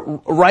you're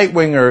a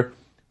right-winger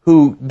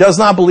who does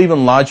not believe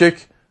in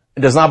logic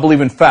and does not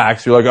believe in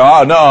facts, you're like,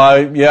 oh, no,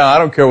 I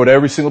don't care what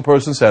every single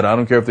person said. I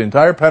don't care if the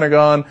entire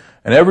Pentagon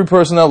and every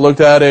person that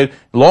looked at it,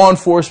 law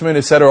enforcement,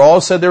 et cetera,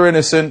 all said they're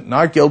innocent,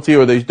 not guilty,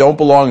 or they don't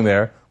belong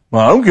there.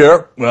 Well, I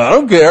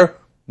don't care.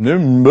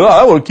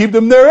 I will keep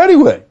them there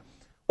anyway.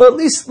 Well, at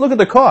least look at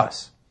the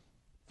cost.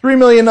 $3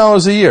 million a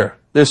year.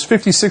 There's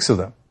 56 of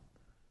them.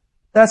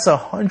 That's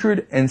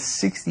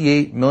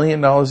 $168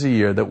 million a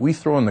year that we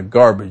throw in the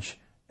garbage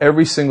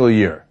every single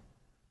year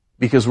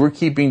because we're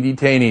keeping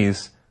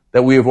detainees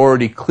that we have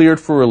already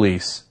cleared for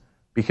release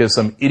because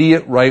some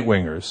idiot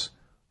right-wingers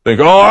think,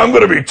 oh, I'm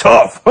going to be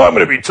tough. I'm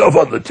going to be tough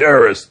on the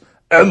terrorists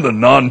and the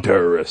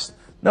non-terrorists.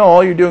 No,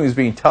 all you're doing is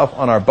being tough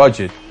on our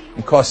budget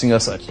and costing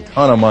us a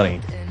ton of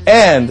money.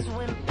 And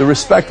the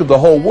respect of the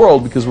whole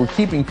world because we're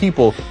keeping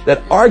people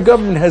that our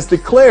government has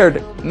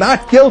declared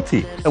not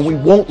guilty and we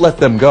won't let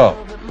them go.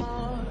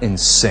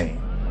 Insane.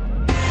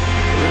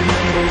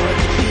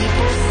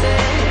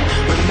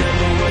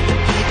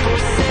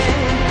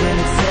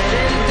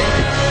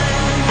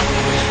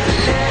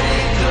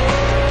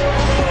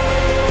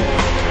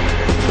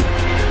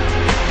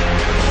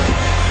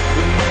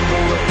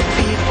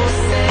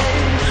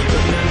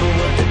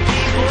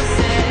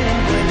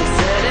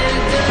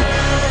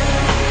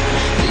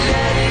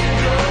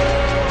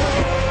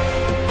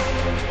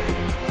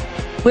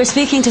 We're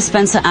speaking to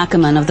Spencer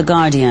Ackerman of The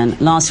Guardian.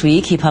 Last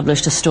week, he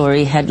published a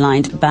story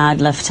headlined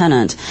Bad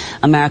Lieutenant,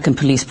 American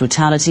Police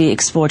Brutality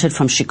Exported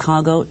from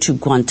Chicago to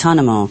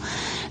Guantanamo.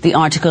 The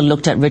article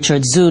looked at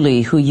Richard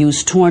Zuley, who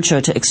used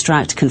torture to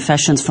extract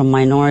confessions from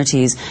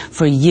minorities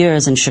for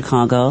years in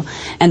Chicago,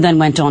 and then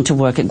went on to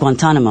work at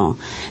Guantanamo.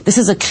 This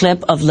is a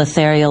clip of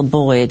Lethariel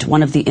Boyd,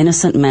 one of the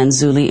innocent men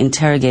Zuley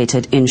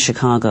interrogated in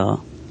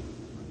Chicago.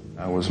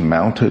 I was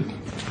mounted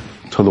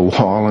to the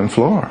wall and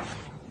floor.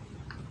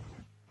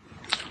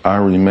 I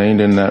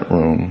remained in that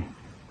room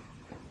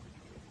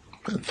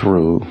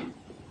through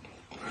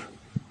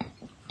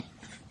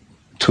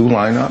 2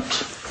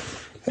 lineups.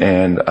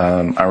 And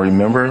I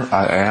remember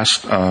I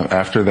asked,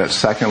 after that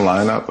second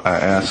lineup, I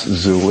asked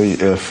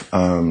Zuley if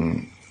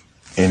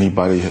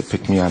anybody had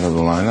picked me out of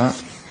the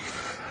lineup.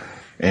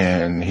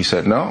 And he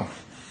said no.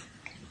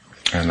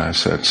 And I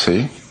said,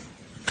 see,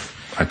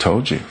 I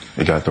told you,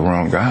 you got the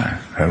wrong guy.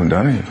 I haven't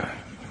done anything.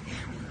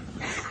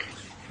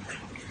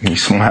 He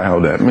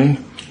smiled at me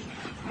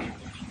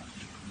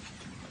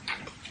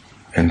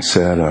and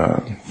said,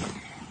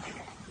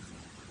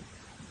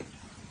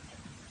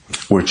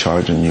 we're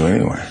charging you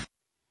anyway.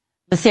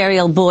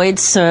 Lethariel Boyd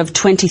served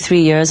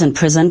 23 years in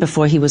prison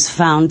before he was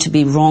found to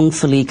be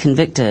wrongfully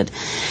convicted.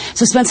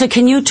 So, Spencer,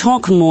 can you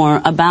talk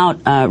more about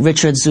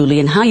Richard Zuley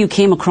and how you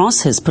came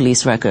across his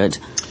police record?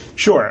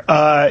 Sure.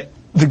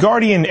 The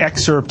Guardian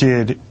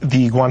excerpted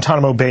the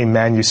Guantanamo Bay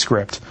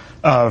manuscript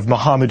of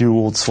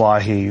Mohamedou Ould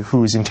Slahi,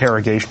 whose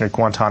interrogation at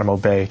Guantanamo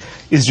Bay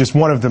is just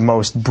one of the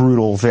most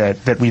brutal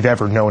that we've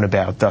ever known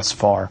about thus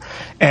far.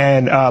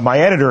 And my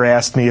editor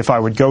asked me if I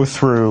would go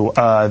through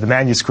the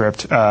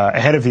manuscript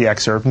ahead of the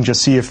excerpt and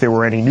just see if there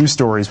were any news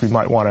stories we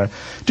might want to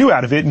do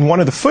out of it. And one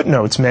of the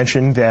footnotes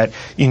mentioned that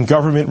in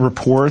government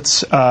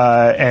reports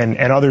and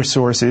other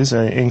sources,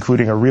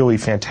 including a really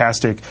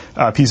fantastic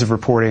piece of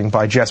reporting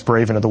by Jess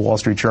Braven of the Wall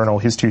Street Journal,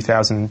 his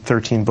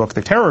 2013 book,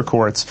 The Terror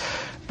Courts,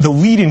 the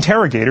lead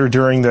interrogator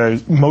during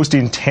the most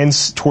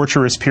intense,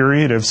 torturous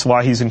period of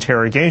Slahi's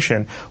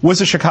interrogation was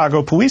a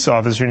Chicago police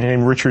officer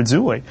named Richard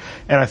Zuley.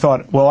 And I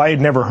thought, well, I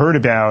had never heard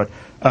about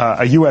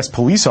a U.S.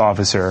 police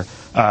officer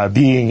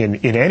being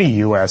in any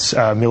U.S.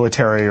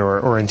 military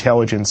or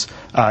intelligence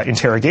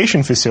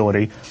interrogation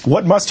facility.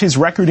 What must his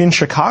record in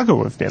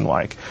Chicago have been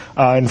like?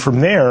 And from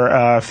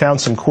there,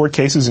 found some court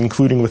cases,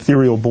 including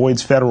Lethariel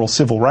Boyd's federal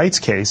civil rights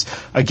case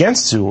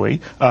against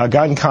Zuley,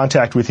 got in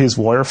contact with his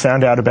lawyer,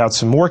 found out about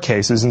some more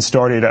cases, and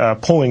started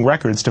pulling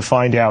records to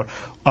find out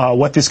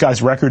what this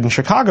guy's record in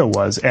Chicago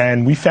was.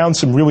 And we found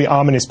some really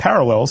ominous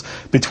parallels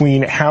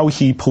between how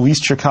he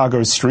policed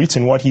Chicago's streets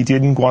and what he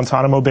did in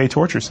Guantanamo Bay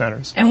torture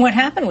centers. And what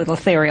happened with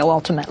Lethariel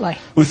ultimately?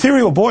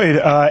 Lethariel Boyd,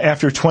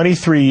 after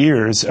 23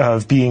 years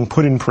of being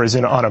put in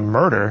prison on a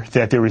murder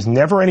that there was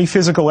never any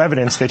physical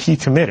evidence that he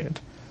committed,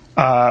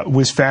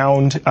 was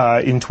found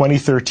in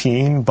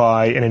 2013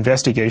 by an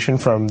investigation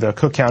from the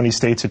Cook County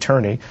State's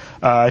attorney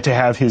to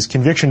have his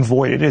conviction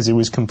voided, as it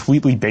was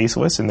completely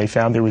baseless, and they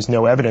found there was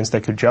no evidence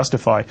that could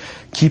justify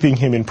keeping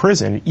him in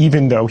prison,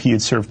 even though he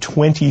had served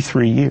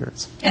 23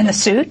 years. And the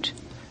suit?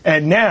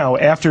 And now,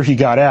 after he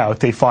got out,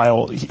 they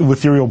filed,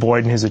 Lethariel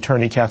Boyd and his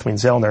attorney, Kathleen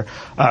Zellner,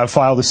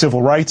 filed a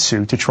civil rights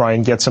suit to try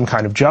and get some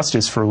kind of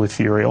justice for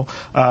Lethariel,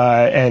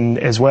 and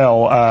as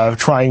well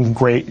try and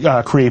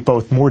create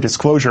both more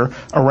disclosure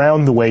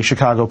around the way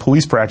Chicago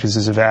police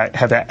practices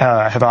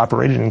have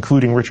operated,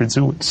 including Richard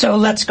Zuley. So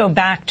let's go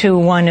back to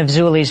one of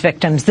Zuley's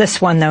victims,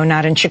 this one, though,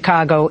 not in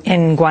Chicago,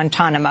 in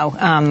Guantanamo,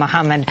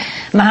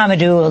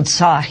 Mohamedou Ould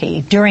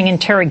Slahi. During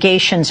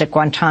interrogations at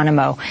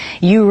Guantanamo,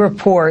 you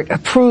report,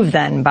 approved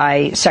then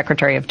by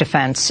Secretary of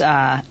Defense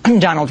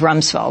Donald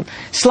Rumsfeld,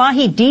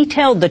 Slahi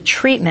detailed the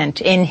treatment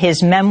in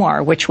his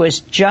memoir, which was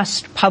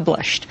just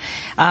published.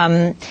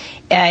 In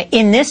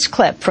this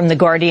clip from The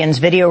Guardian's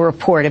video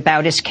report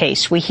about his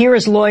case, we hear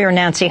his lawyer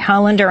Nancy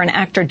Hollander and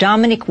actor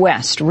Dominic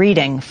West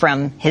reading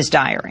from his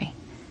diary.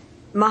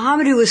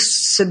 Mohamedou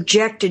was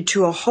subjected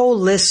to a whole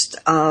list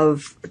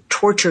of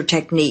torture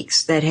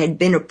techniques that had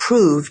been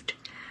approved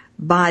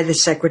by the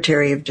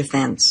Secretary of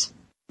Defense.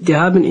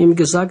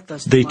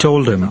 They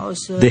told him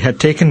they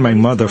had taken my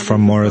mother from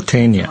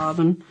Mauritania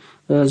and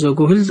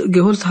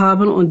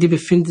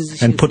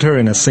put her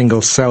in a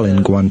single cell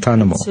in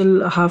Guantanamo.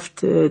 And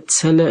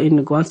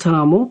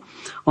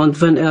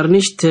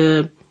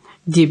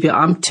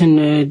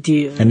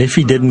if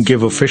he didn't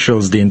give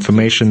officials the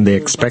information they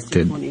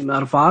expected,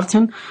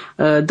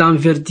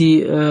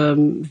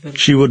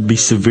 she would be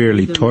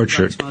severely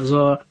tortured.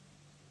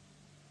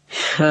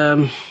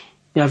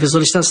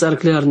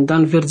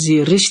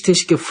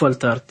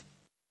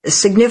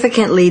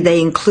 Significantly, they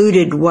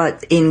included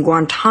what in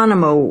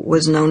Guantanamo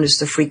was known as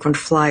the frequent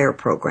flyer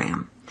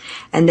program.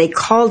 And they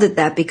called it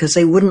that because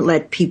they wouldn't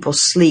let people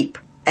sleep,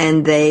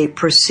 and they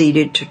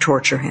proceeded to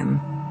torture him.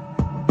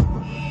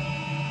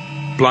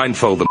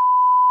 Blindfold the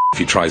if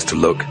he tries to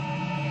look.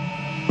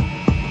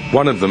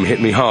 One of them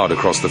hit me hard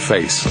across the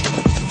face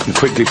and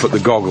quickly put the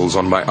goggles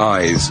on my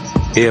eyes,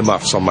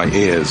 earmuffs on my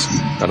ears,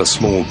 and a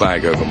small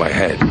bag over my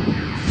head.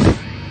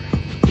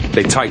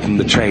 They tightened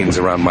the chains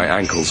around my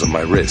ankles and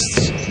my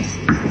wrists.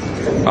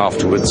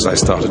 Afterwards, I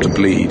started to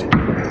bleed.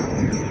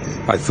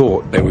 I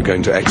thought they were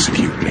going to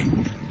execute me.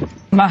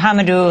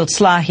 Mohamedou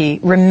Ould-Slahi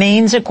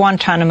remains at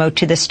Guantanamo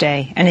to this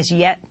day and is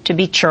yet to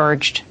be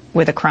charged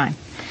with a crime.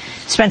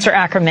 Spencer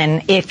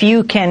Ackerman, if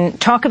you can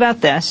talk about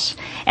this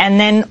and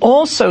then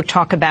also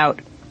talk about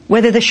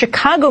whether the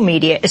Chicago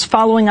media is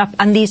following up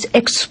on these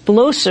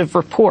explosive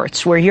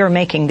reports where you're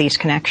making these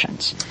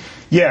connections.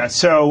 Yeah,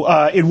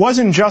 so it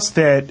wasn't just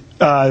that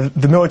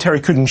the military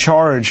couldn't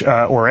charge,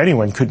 or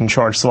anyone couldn't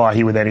charge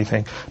Slahi with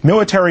anything.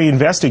 Military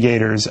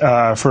investigators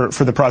for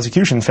the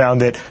prosecution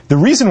found that the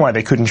reason why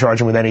they couldn't charge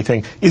him with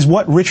anything is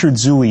what Richard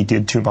Zuli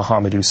did to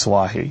Mohamedou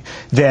Slahi.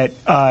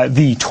 That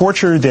the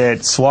torture that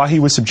Slahi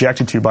was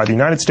subjected to by the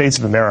United States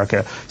of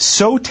America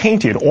so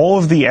tainted all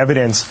of the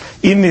evidence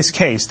in this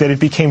case that it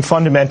became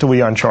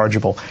fundamentally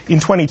unchargeable. In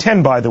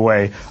 2010, by the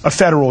way, a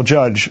federal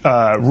judge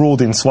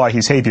ruled in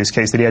Slahi's habeas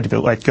case that he had to be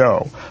let go.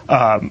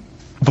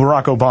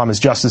 Barack Obama's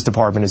Justice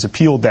Department has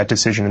appealed that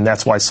decision, and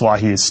that's why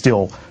Slahi is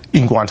still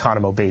in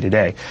Guantanamo Bay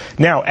today.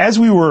 Now, as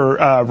we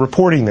were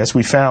reporting this,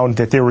 we found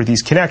that there were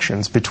these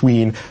connections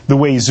between the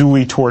way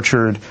Zuli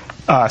tortured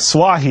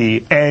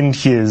Slahi and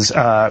his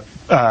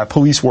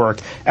police work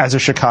as a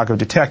Chicago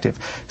detective.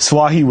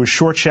 Slahi was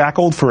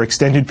short-shackled for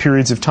extended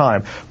periods of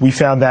time. We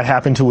found that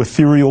happened to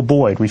Ethereal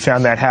Boyd. We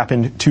found that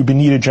happened to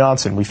Benita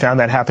Johnson. We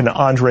found that happened to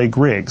Andre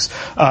Griggs.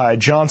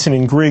 Johnson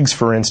and Griggs,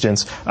 for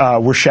instance,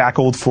 were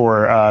shackled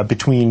for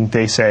between,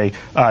 they say,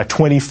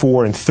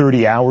 24 and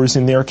 30 hours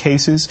in their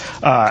cases.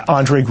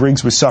 Andre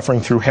Griggs was suffering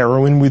through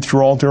heroin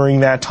withdrawal during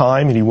that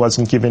time, and he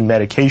wasn't given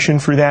medication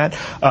for that.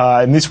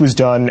 And this was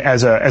done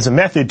as a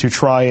method to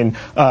try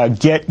and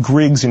get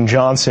Griggs and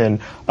Johnson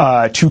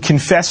to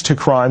confess to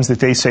crimes that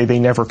they say they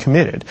never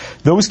committed.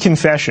 Those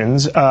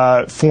confessions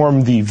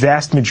form the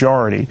vast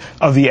majority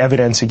of the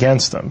evidence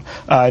against them.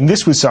 And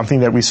this was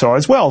something that we saw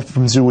as well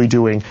from Zuli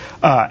doing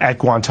at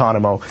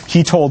Guantanamo.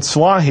 He told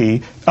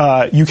Slahi,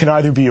 you can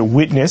either be a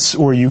witness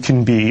or you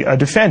can be a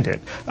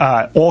defendant.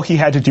 All he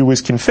had to do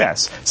was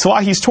confess.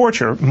 Slahi's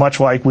torture, much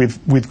like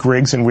with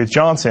Griggs and with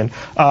Johnson,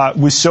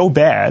 was so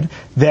bad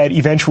that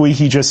eventually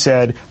he just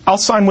said, I'll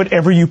sign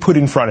whatever you put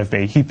in front of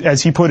me.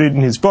 As he put it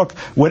in his book,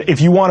 if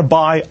you want to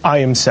buy, I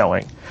am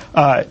selling.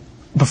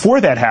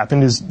 Before that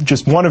happened is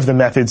just one of the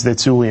methods that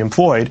Zuli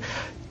employed.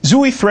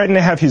 Zuli threatened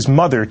to have his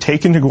mother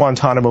taken to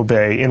Guantanamo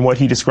Bay in what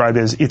he described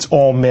as its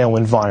all-male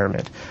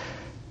environment.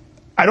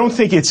 I don't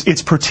think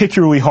it's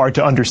particularly hard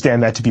to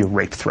understand that to be a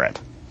rape threat.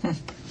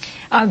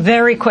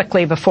 Very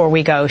quickly before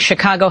we go,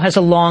 Chicago has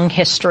a long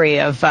history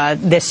of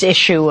this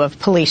issue of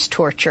police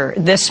torture.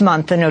 This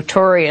month, the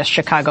notorious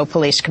Chicago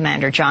police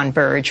commander, John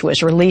Burge,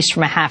 was released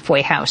from a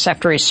halfway house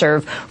after he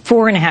served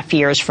 4.5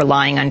 years for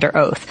lying under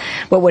oath.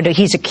 But what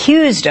he's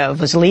accused of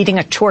was leading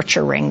a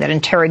torture ring that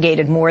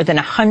interrogated more than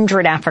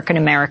 100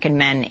 African-American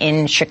men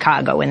in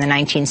Chicago in the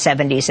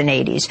 1970s and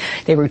 80s.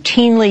 They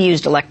routinely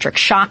used electric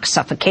shock,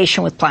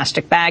 suffocation with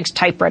plastic bags,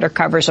 typewriter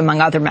covers, among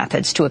other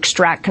methods, to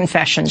extract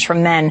confessions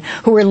from men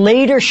who were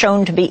later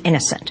shown to be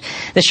innocent.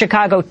 The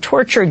Chicago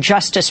Torture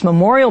Justice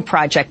Memorial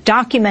Project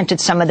documented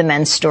some of the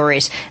men's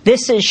stories.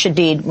 This is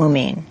Shadid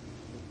Mumeen.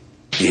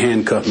 He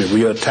handcuffed me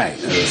real tight.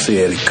 As I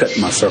said, he cut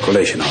my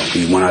circulation off.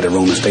 He went out of the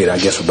room and stayed, I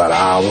guess, for about an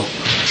hour.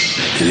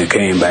 And then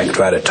came back and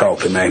tried to talk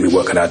to me, ask me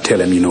what could I tell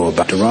him,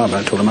 about the robber.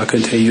 I told him I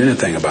couldn't tell you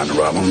anything about the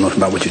robber. I don't know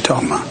about what you're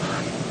talking about.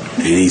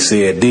 And he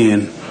said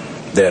then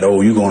that,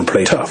 you're going to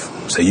play tough.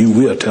 So you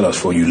will tell us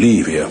before you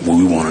leave here what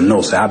we want to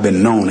know. So I've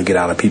been known to get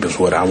out of people's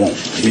what I want.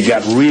 He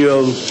got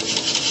real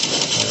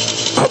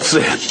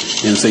upset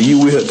and said, you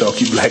will talk,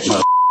 you black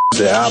mother.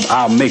 Said,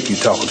 I'll make you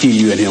talk, kill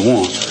you in here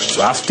one.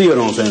 So I still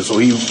don't understand. So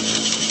he,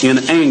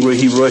 in anger,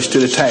 he rushed to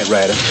the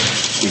typewriter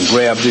and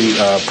grabbed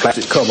the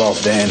plastic cover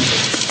off there and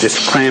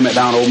just crammed it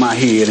down over my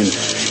head. And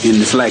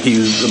it's like he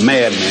was a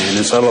madman.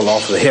 And so a little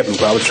officer helped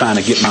him. I was trying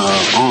to get my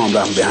arms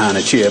out from behind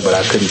the chair, but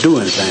I couldn't do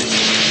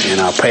anything.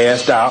 And I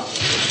passed out.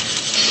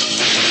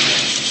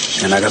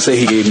 And like I said,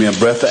 he gave me a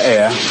breath of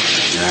air,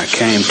 and I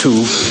came to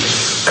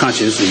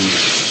conscious,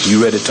 and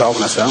you ready to talk?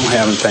 And I said, I don't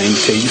have anything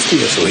to tell you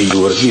still. So he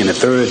do it again. The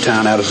third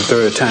time, out of the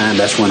third time,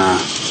 that's when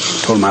I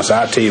told him, I said,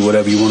 I'll tell you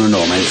whatever you want to know,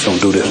 man. Just don't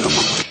do this no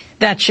more.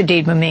 That's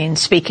Shadid Mumeen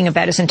speaking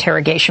about his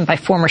interrogation by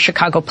former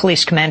Chicago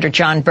Police Commander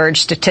John Burge,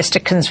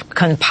 statistics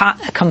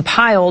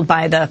compiled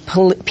by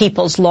the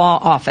People's Law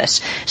Office.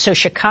 So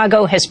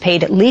Chicago has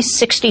paid at least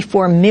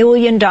 $64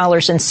 million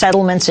in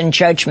settlements and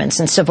judgments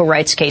in civil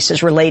rights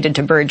cases related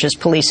to Burge's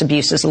police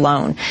abuses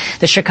alone.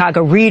 The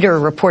Chicago Reader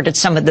reported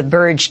some of the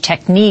Burge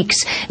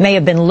techniques may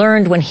have been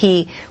learned when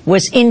he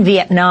was in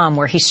Vietnam,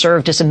 where he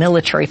served as a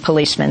military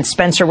policeman.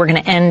 Spencer, we're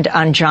going to end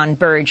on John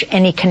Burge.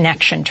 Any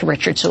connection to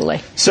Richard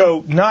Zuli?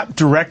 So not Not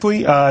directly,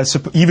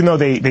 even though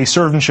they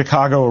served in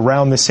Chicago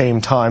around the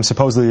same time,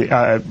 supposedly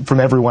from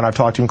everyone I've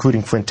talked to,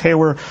 including Flint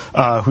Taylor,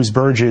 who's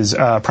Burge's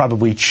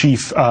probably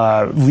chief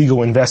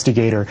legal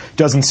investigator,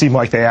 doesn't seem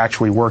like they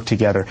actually worked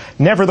together.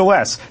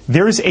 Nevertheless,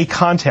 there's a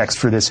context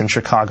for this in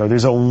Chicago.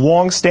 There's a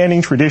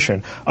long-standing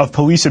tradition of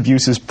police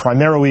abuses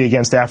primarily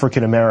against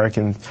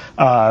African-American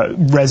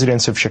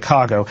residents of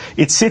Chicago.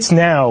 It sits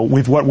now,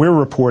 with what we're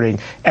reporting,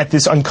 at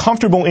this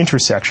uncomfortable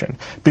intersection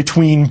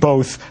between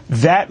both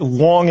that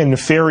long and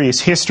nefarious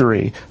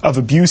history of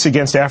abuse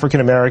against African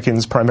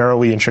Americans,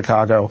 primarily in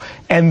Chicago,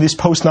 and this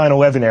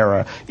post-9/11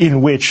 era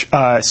in which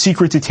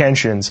secret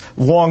detentions,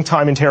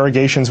 long-time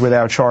interrogations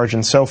without charge,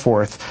 and so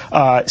forth,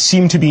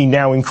 seem to be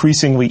now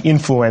increasingly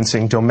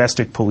influencing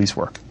domestic police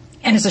work.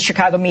 And is the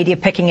Chicago media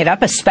picking it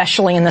up,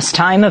 especially in this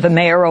time of a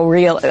mayoral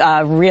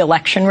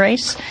re-election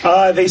race?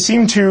 They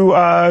seem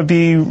to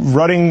be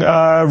running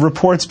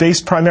reports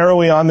based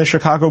primarily on the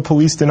Chicago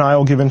police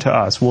denial given to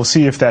us. We'll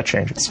see if that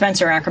changes.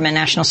 Spencer Ackerman,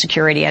 national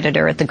security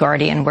editor at The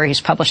Guardian, where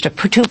he's published a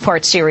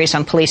two-part series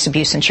on police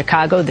abuse in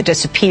Chicago: The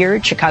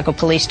Disappeared, Chicago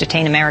Police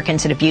Detain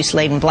Americans at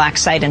Abuse-Laden Black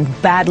Site, and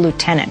Bad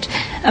Lieutenant,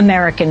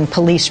 American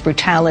Police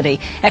Brutality,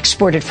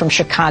 exported from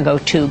Chicago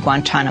to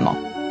Guantanamo.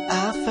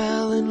 I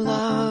fell in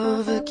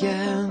love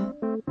again.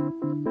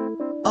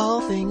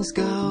 All things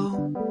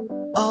go,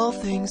 all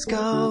things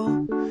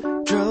go.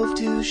 Drove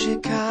to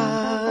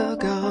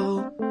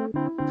Chicago.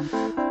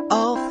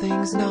 All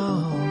things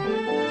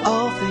know,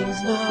 all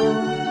things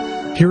know.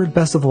 Here at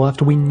Best of the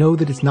Left, we know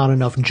that it's not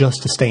enough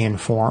just to stay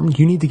informed.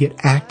 You need to get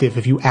active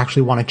if you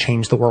actually want to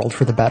change the world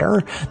for the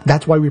better.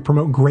 That's why we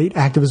promote great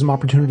activism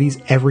opportunities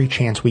every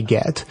chance we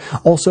get.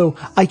 Also,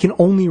 I can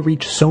only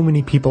reach so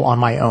many people on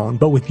my own,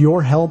 but with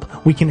your help,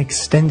 we can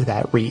extend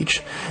that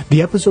reach.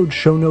 The episode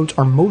show notes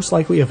are most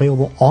likely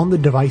available on the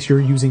device you're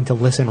using to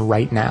listen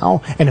right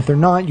now, and if they're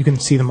not, you can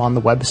see them on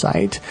the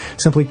website.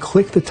 Simply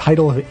click the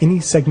title of any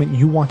segment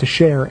you want to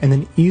share and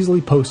then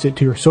easily post it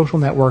to your social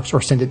networks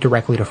or send it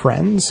directly to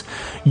friends.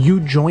 You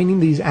joining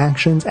these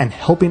actions and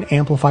helping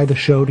amplify the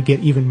show to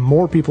get even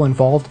more people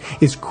involved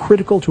is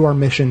critical to our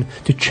mission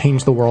to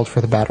change the world for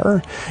the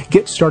better.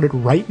 Get started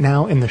right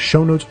now in the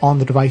show notes on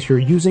the device you're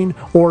using,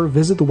 or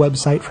visit the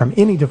website from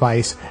any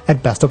device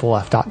at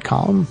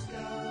bestoftheleft.com.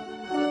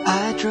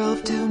 I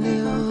drove to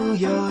New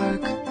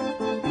York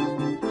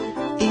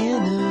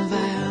in a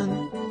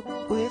van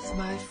with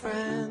my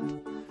friend.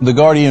 The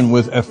Guardian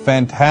with a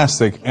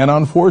fantastic and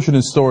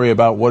unfortunate story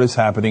about what is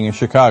happening in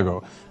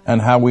Chicago and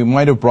how we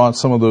might have brought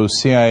some of those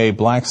CIA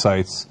black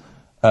sites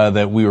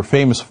that we were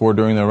famous for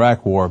during the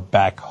Iraq War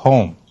back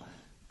home.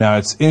 Now,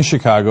 it's in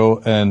Chicago,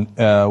 and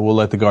we'll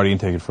let The Guardian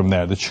take it from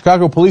there. The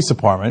Chicago Police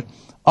Department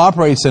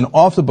operates an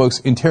off-the-books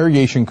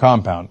interrogation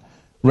compound,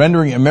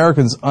 rendering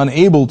Americans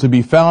unable to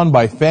be found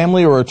by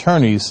family or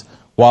attorneys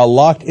while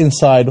locked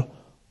inside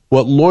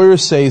what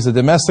lawyers say is the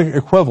domestic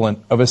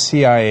equivalent of a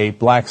CIA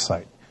black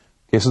site.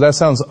 Okay, so that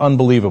sounds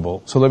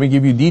unbelievable. So let me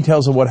give you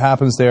details of what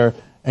happens there,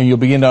 and you'll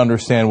begin to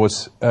understand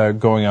what's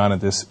going on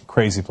at this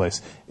crazy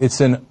place. It's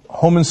in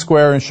Homan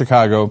Square in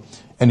Chicago,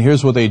 and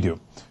here's what they do.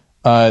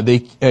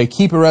 They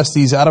keep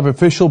arrestees out of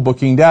official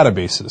booking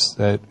databases.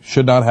 That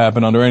should not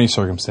happen under any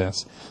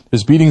circumstance.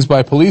 There's beatings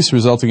by police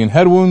resulting in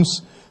head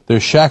wounds.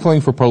 There's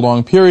shackling for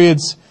prolonged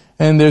periods,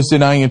 and there's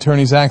denying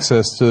attorneys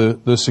access to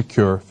the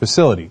secure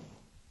facility.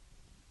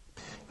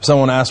 If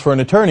someone asks for an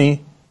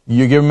attorney,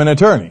 you give them an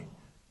attorney.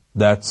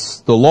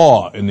 That's the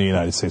law in the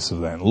United States of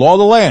the land. Law of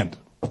the land.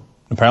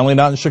 Apparently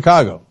not in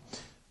Chicago.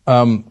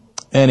 And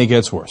it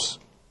gets worse.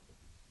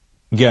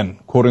 Again,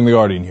 quoting The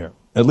Guardian here.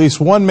 At least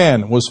one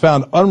man was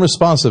found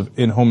unresponsive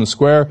in Homan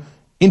Square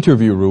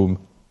interview room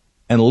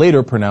and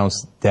later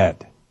pronounced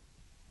dead.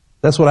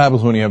 That's what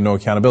happens when you have no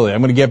accountability.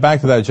 I'm going to get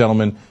back to that,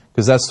 gentleman,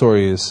 because that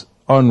story is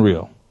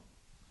unreal.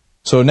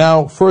 So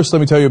now, first, let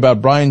me tell you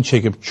about Brian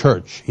Jacob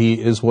Church.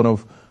 He is one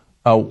of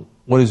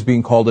what is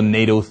being called a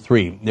NATO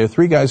 3. There are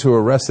 3 guys who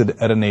were arrested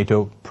at a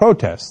NATO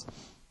protest.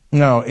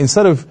 Now,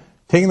 instead of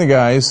taking the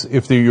guys,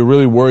 if you're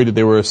really worried that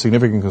they were a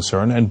significant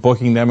concern, and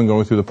booking them and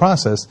going through the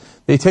process,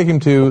 they take them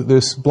to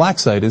this black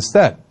site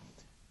instead.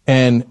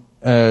 And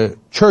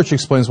Church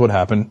explains what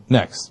happened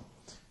next.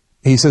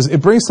 He says,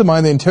 it brings to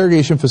mind the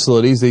interrogation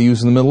facilities they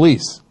use in the Middle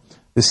East.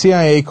 The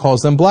CIA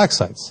calls them black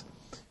sites.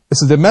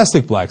 It's a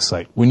domestic black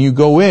site. When you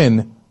go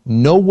in,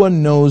 no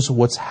one knows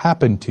what's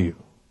happened to you.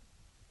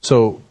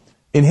 So,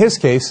 in his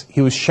case,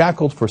 he was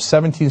shackled for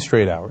 17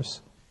 straight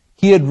hours.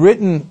 He had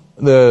written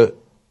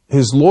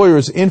his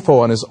lawyer's info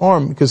on his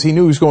arm because he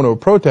knew he was going to a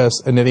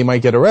protest and that he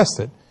might get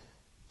arrested.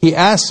 He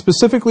asked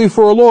specifically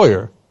for a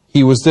lawyer.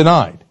 He was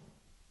denied.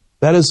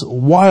 That is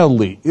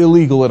wildly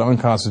illegal and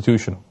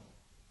unconstitutional.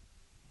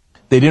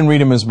 They didn't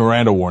read him his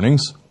Miranda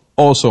warnings,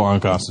 also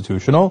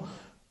unconstitutional,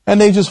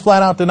 and they just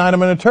flat out denied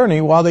him an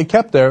attorney while they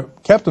kept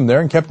him there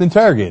and kept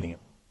interrogating him.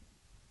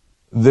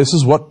 This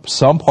is what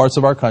some parts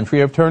of our country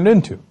have turned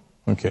into.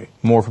 Okay,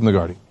 more from The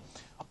Guardian.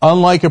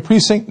 Unlike a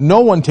precinct,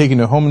 no one taken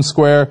to Homan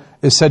Square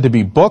is said to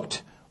be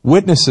booked.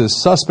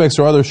 Witnesses, suspects,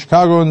 or other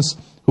Chicagoans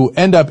who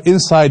end up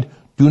inside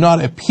do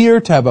not appear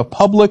to have a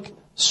public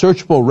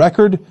searchable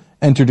record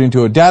entered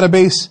into a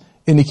database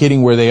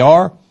indicating where they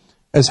are,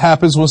 as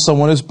happens when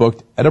someone is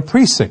booked at a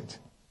precinct.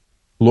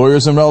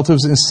 Lawyers and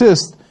relatives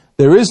insist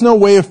there is no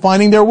way of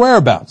finding their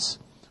whereabouts.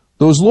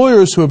 Those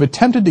lawyers who have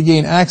attempted to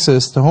gain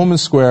access to Homan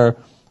Square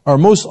are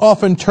most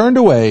often turned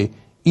away,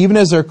 even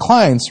as their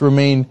clients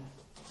remain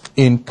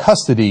in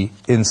custody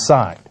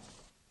inside.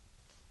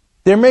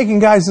 They're making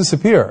guys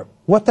disappear.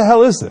 What the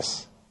hell is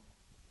this?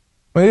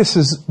 I mean, this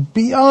is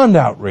beyond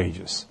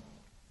outrageous.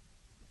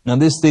 Now,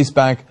 this dates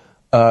back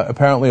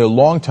apparently a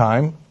long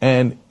time,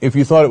 and if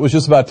you thought it was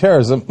just about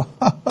terrorism,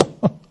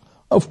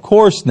 of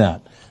course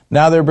not.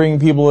 Now they're bringing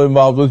people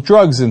involved with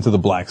drugs into the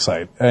black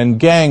site and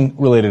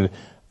gang-related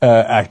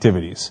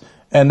activities.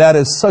 And that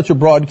is such a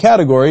broad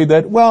category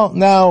that, well,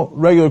 now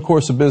regular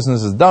course of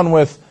business is done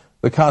with.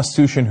 The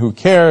Constitution, who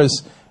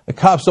cares? The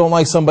cops don't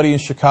like somebody in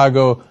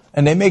Chicago,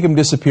 and they make them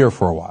disappear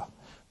for a while.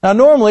 Now,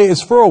 normally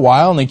it's for a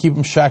while, and they keep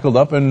them shackled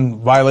up and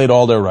violate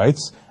all their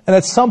rights, and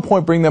at some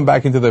point bring them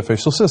back into the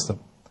official system,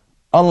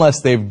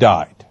 unless they've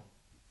died.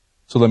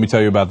 So let me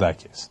tell you about that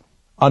case.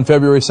 On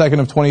February 2nd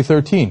of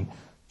 2013,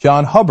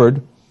 John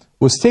Hubbard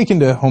was taken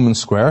to Homan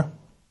Square.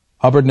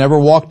 Hubbard never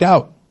walked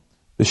out.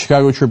 The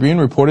Chicago Tribune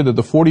reported that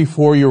the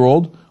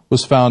 44-year-old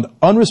was found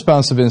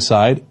unresponsive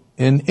inside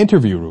an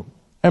interview room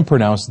and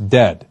pronounced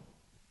dead.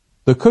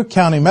 The Cook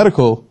County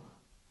Medical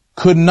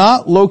could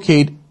not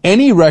locate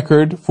any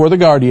record for the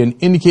Guardian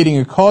indicating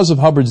a cause of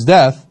Hubbard's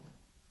death.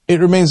 It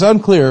remains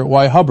unclear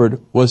why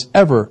Hubbard was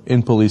ever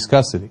in police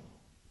custody.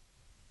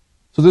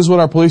 So this is what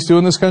our police do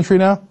in this country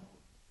now?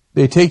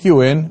 They take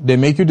you in, they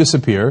make you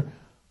disappear,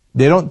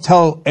 they don't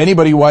tell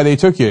anybody why they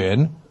took you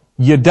in,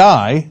 you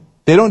die,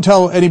 they don't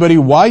tell anybody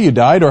why you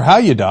died or how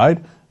you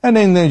died, and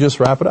then they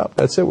just wrap it up.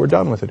 That's it, we're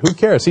done with it. Who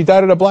cares? He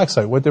died at a black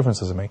site. What difference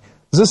does it make?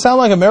 Does this sound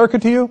like America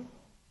to you?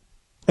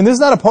 And this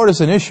is not a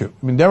partisan issue.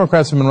 I mean,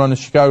 Democrats have been running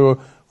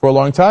Chicago for a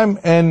long time,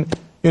 and,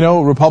 you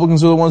know,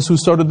 Republicans are the ones who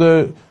started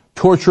the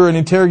torture and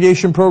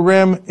interrogation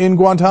program in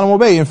Guantanamo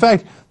Bay. In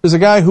fact, there's a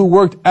guy who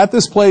worked at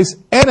this place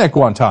and at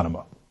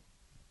Guantanamo.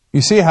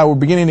 You see how we're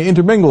beginning to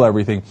intermingle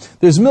everything.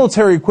 There's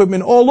military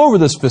equipment all over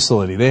this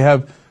facility. They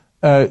have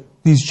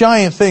these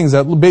giant things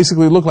that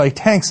basically look like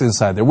tanks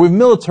inside there. We've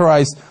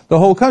militarized the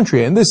whole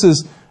country, and this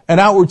is an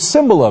outward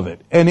symbol of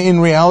it. And in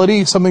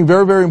reality, something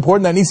very, very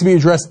important that needs to be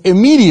addressed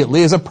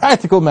immediately as a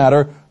practical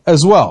matter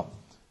as well.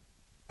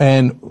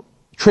 And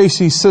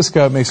Tracy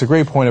Siska makes a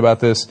great point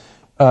about this.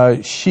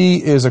 She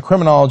is a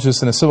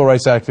criminologist and a civil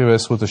rights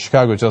activist with the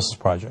Chicago Justice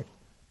Project.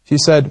 She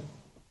said,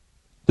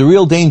 the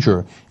real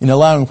danger in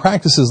allowing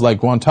practices like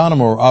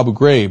Guantanamo or Abu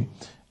Ghraib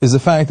is the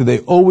fact that they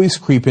always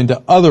creep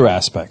into other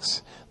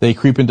aspects. They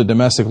creep into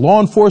domestic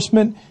law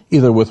enforcement,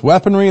 either with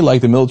weaponry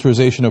like the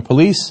militarization of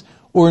police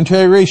or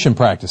interrogation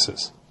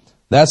practices.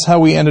 That's how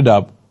we ended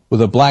up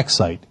with a black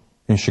site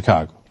in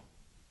Chicago.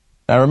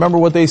 Now remember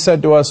what they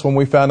said to us when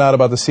we found out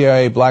about the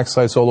CIA black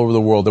sites all over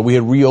the world, that we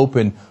had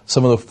reopened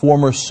some of the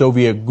former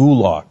Soviet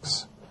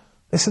gulags.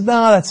 They said,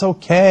 no, that's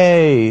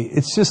okay.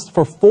 It's just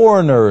for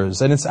foreigners,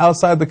 and it's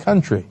outside the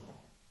country.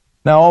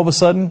 Now, all of a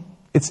sudden,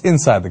 it's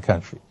inside the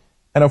country.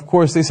 And, of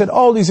course, they said,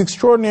 oh, these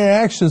extraordinary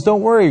actions,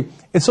 don't worry.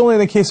 It's only in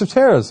the case of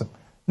terrorism.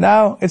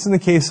 Now, it's in the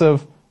case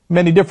of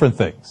many different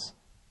things.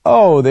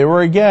 Oh, they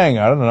were a gang.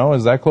 I don't know.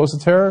 Is that close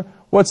to terror?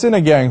 What's in a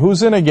gang?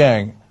 Who's in a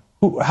gang?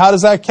 How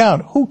does that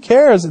count? Who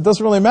cares? It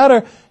doesn't really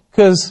matter,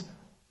 because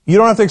you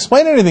don't have to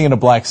explain anything in a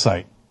black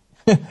site.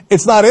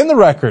 It's not in the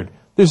record.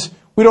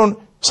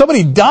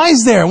 Somebody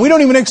dies there, and we don't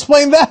even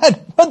explain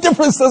that. What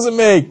difference does it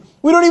make?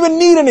 We don't even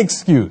need an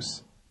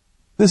excuse.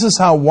 This is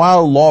how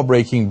wild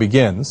law-breaking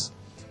begins.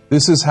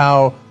 This is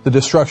how the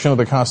destruction of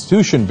the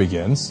Constitution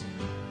begins.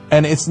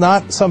 And it's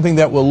not something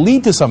that will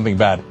lead to something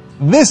bad.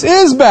 This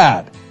is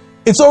bad.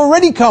 It's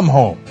already come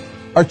home.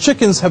 Our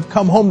chickens have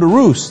come home to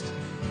roost.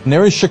 And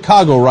they're in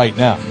Chicago right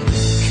now.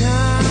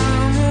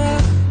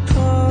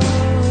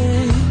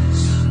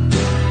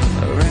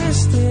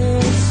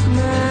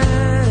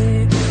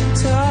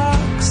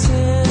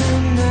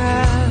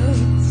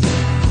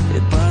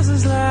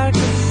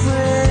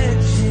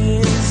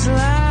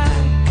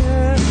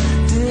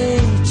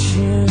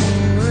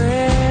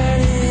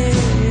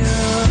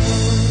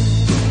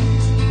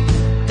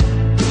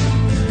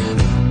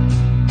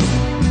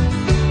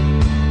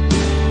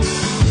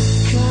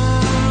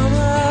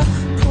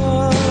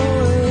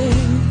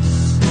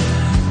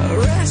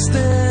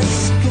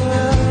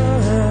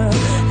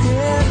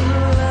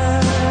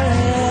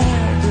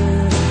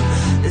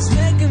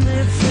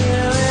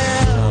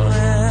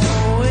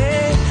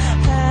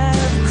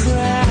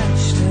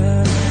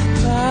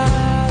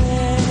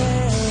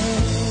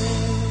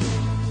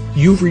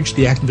 You've reached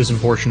the activism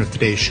portion of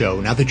today's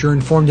show. Now that you're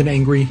informed and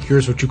angry,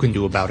 here's what you can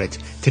do about it.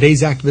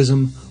 Today's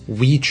activism: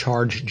 we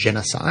charge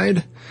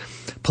genocide.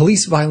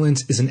 Police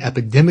violence is an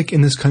epidemic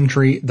in this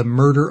country. The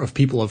murder of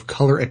people of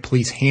color at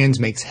police hands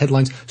makes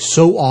headlines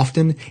so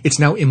often, it's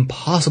now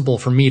impossible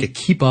for me to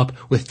keep up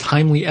with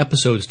timely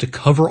episodes to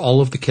cover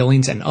all of the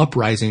killings and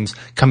uprisings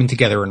coming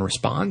together in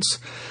response.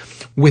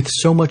 With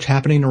so much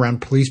happening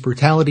around police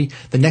brutality,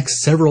 the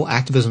next several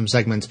activism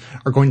segments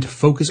are going to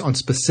focus on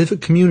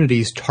specific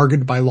communities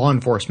targeted by law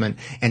enforcement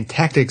and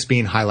tactics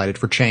being highlighted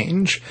for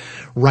change.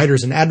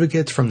 Writers and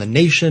advocates from The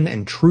Nation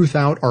and Truth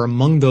Out are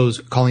among those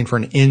calling for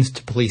an end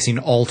to policing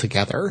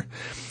altogether.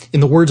 In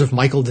the words of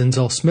Michael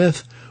Denzel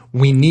Smith,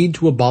 we need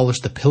to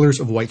abolish the pillars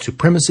of white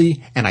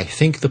supremacy, and I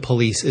think the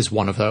police is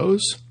one of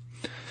those.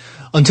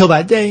 Until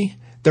that day,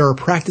 there are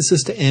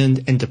practices to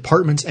end and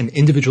departments and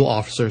individual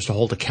officers to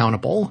hold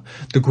accountable.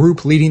 The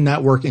group leading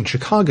that work in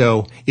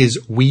Chicago is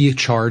We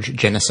Charge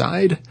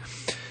Genocide.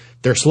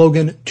 Their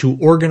slogan, to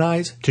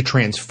organize, to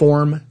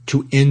transform,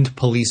 to end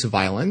police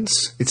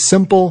violence. It's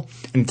simple,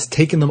 and it's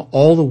taken them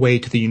all the way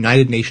to the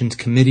United Nations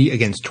Committee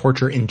Against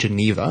Torture in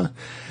Geneva.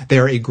 They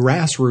are a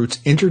grassroots,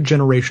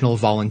 intergenerational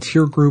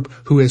volunteer group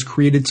who has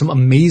created some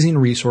amazing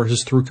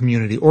resources through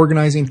community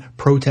organizing,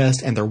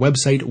 protest, and their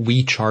website,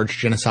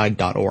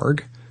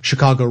 wechargegenocide.org.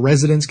 Chicago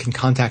residents can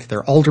contact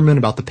their alderman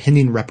about the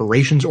pending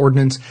reparations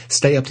ordinance,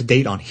 stay up to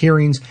date on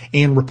hearings,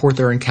 and report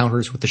their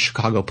encounters with the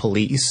Chicago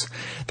police.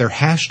 Their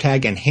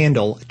hashtag and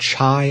handle,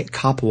 Chai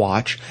Cop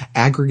Watch,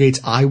 aggregates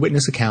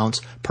eyewitness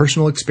accounts,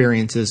 personal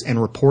experiences,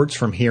 and reports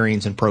from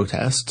hearings and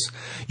protests.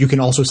 You can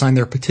also sign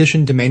their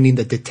petition demanding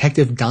that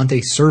Detective Dante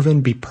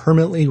Servin be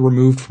permanently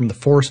removed from the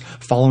force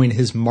following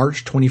his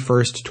March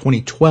 21st,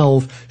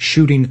 2012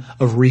 shooting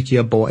of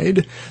Rekia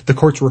Boyd. The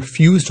courts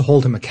refused to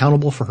hold him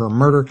accountable for her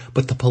murder,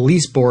 but the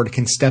police board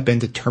can step in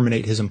to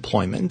terminate his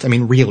employment. I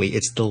mean, really,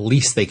 it's the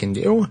least they can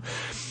do.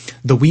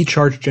 The We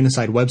Charge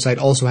Genocide website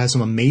also has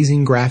some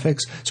amazing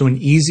graphics, so an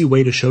easy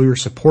way to show your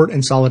support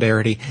and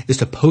solidarity is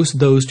to post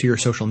those to your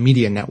social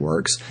media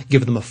networks,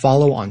 give them a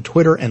follow on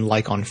Twitter and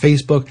like on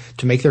Facebook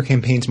to make their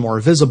campaigns more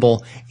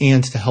visible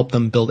and to help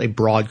them build a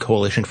broad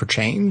coalition for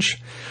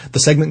change. The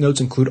segment notes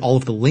include all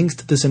of the links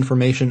to this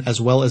information as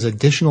well as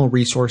additional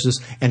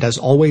resources, and as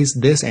always,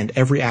 this and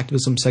every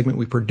activism segment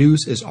we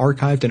produce is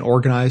archived and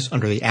organized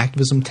under the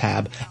activism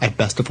tab at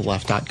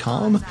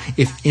bestoftheleft.com.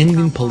 If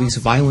ending police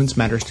violence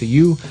matters to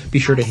you, be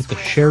sure to hit the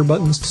share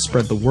buttons to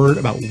spread the word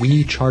about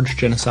We Charge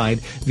Genocide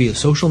via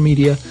social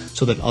media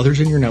so that others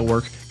in your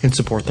network can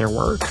support their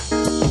work.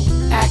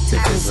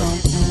 Activism.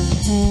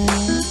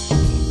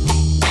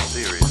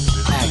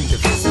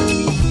 Activism.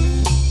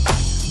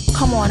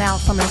 Come on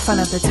out from in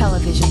front of the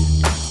television.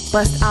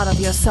 Bust out of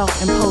your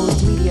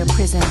self-imposed media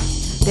prison.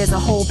 There's a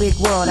whole big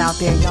world out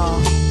there,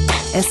 y'all.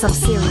 And some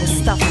serious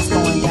stuff is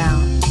going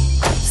down.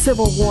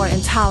 Civil war,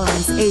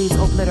 intolerance, AIDS,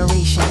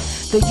 obliteration.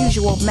 The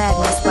usual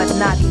madness, but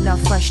not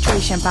enough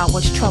frustration about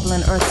what's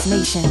troubling Earth's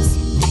nations.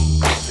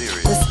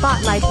 The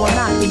spotlight will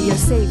not be your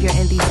savior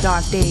in these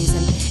dark days,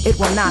 and it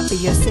will not be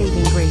your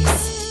saving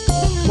grace.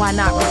 Why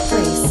not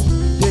replace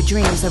your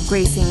dreams of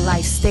gracing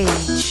life's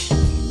stage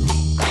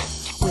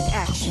with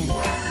action?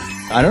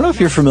 I don't know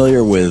if you're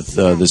familiar with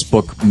this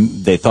book,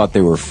 They Thought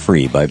They Were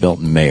Free, by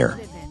Milton Mayer.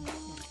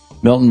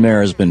 Milton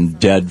Mayer has been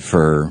dead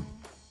for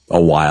a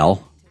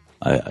while.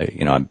 I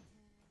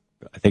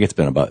think it's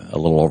been about a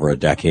little over a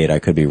decade. I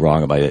could be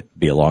wrong. It might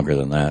be longer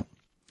than that.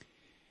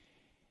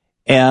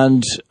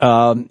 And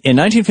in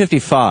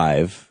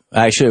 1955,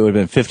 actually it would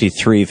have been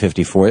 53,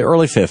 54, the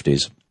early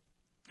 50s,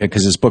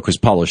 because this book was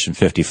published in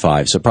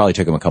 55, so it probably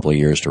took him a couple of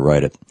years to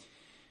write it.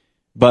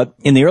 But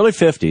in the early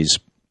 50s,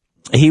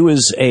 he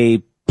was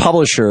a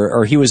publisher,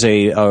 or he was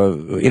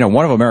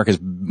one of America's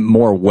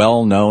more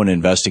well-known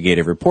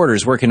investigative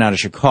reporters working out of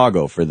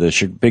Chicago for the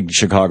big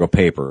Chicago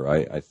paper.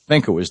 I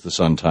think it was the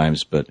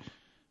Sun-Times, but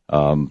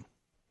I'm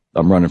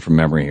running from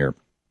memory here.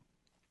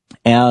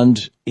 And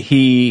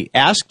he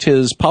asked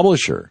his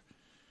publisher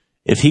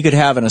if he could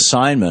have an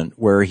assignment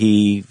where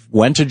he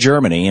went to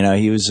Germany. You know,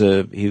 he was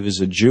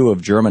a Jew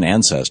of German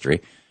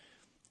ancestry.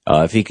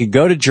 If he could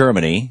go to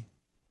Germany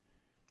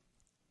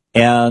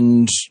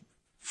and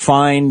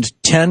find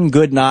 10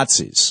 good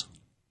Nazis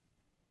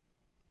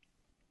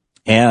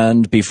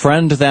and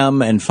befriend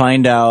them and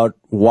find out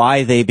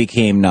why they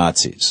became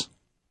Nazis.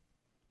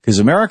 Because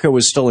America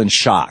was still in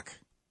shock.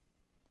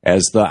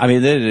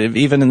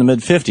 Even in the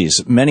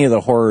mid-50s, many of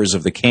the horrors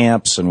of the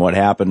camps and what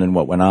happened and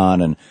what went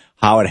on and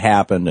how it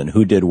happened and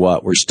who did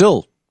what were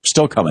still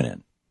coming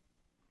in.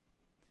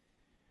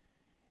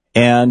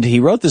 And he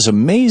wrote this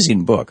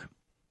amazing book.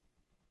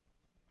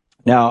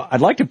 Now,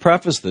 I'd like to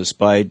preface this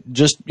by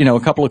just, a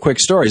couple of quick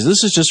stories.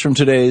 This is just from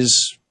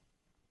today's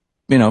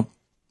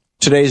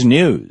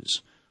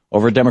news.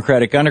 Over at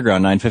Democratic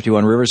Underground,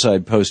 951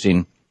 Riverside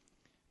posting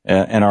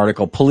an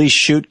article, police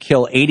shoot,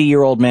 kill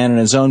 80-year-old man in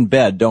his own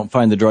bed, don't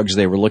find the drugs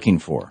they were looking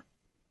for.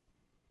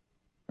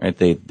 Right?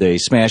 They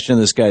smashed into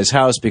this guy's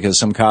house because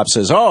some cop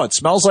says, oh, it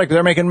smells like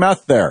they're making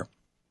meth there.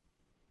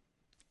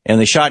 And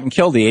they shot and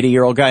killed the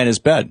 80-year-old guy in his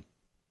bed.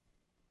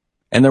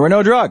 And there were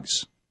no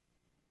drugs.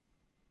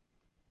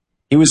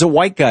 He was a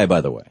white guy, by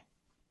the way.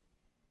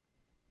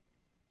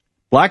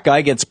 Black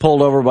guy gets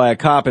pulled over by a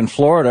cop in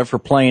Florida for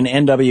playing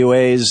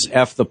NWA's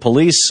F the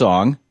Police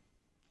song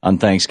on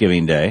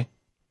Thanksgiving Day.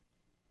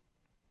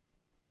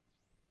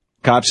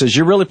 Cop says,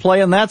 "You really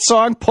playing that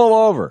song? Pull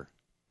over."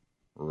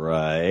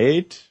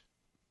 Right.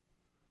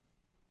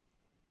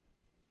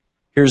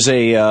 Here's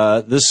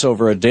this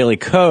over at Daily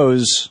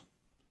Kos.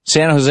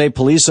 San Jose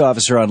police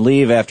officer on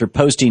leave after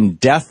posting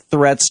death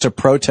threats to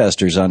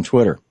protesters on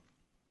Twitter.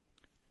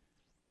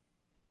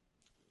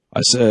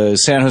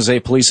 San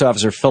Jose police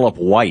officer Philip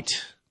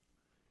White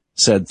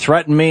said,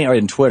 "Threaten me," or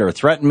in Twitter,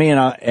 "threaten me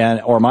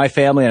or my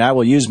family, and I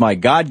will use my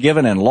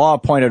God-given and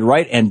law-appointed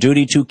right and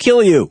duty to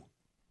kill you."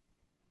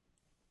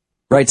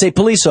 Writes a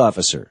police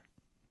officer.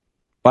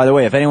 By the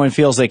way, if anyone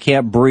feels they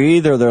can't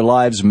breathe or their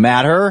lives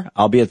matter,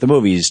 I'll be at the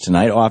movies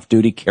tonight,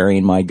 off-duty,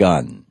 carrying my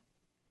gun.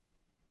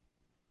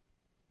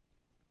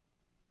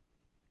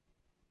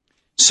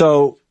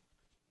 So,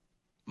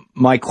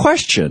 my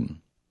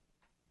question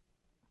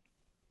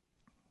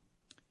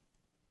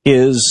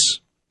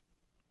is,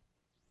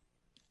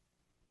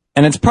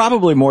 and it's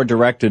probably more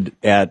directed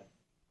at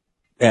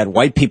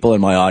white people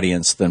in my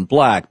audience than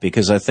black,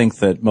 because I think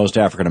that most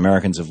African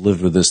Americans have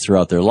lived with this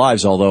throughout their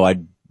lives, although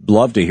I'd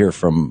love to hear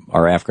from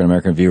our African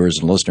American viewers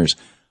and listeners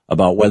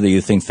about whether you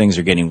think things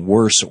are getting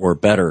worse or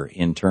better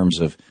in terms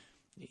of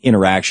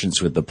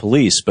interactions with the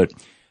police. But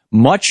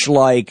much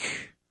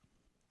like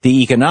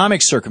the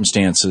economic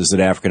circumstances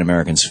that African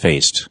Americans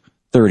faced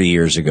 30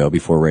 years ago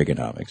before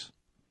Reaganomics,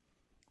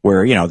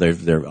 where, you know,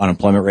 their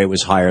unemployment rate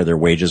was higher, their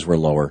wages were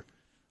lower,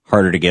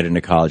 harder to get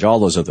into college, all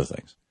those other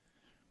things.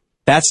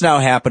 That's now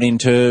happening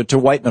to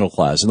white middle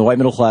class, and the white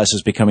middle class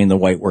is becoming the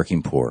white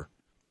working poor.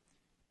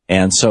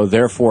 And so,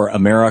 therefore,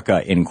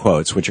 America, in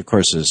quotes, which of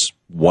course is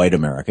white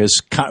America,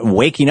 is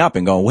waking up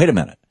and going, wait a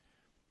minute.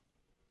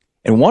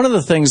 And one of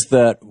the things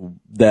that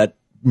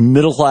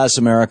middle class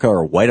America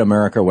or white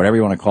America, whatever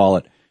you want to call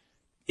it,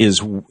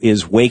 is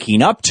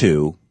waking up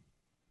to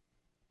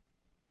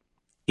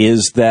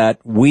is that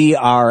we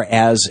are,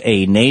 as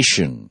a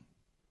nation,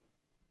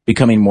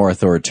 becoming more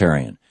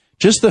authoritarian.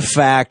 Just the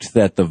fact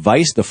that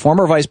the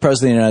former vice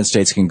president of the United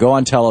States can go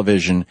on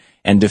television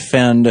and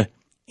defend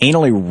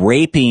anally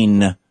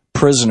raping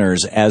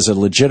prisoners as a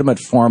legitimate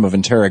form of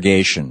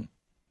interrogation.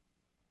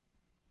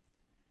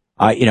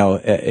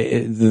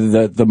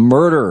 The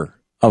murder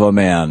of a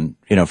man,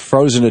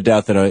 frozen to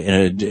death in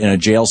a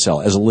jail cell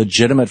as a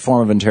legitimate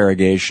form of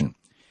interrogation.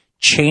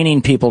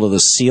 Chaining people to the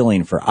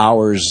ceiling for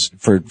hours,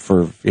 for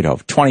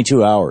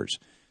 22 hours.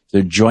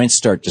 Their joints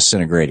start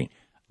disintegrating.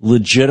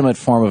 Legitimate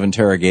form of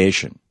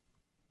interrogation.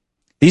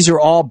 These are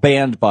all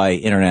banned by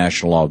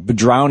international law.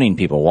 Drowning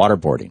people,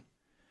 waterboarding.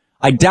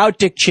 I doubt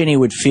Dick Cheney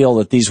would feel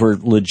that these were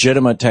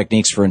legitimate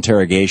techniques for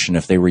interrogation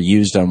if they were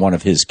used on one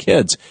of his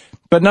kids.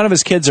 But none of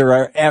his kids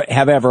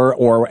have ever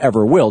or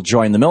ever will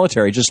join the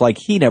military, just like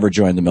he never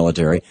joined the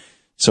military.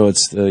 So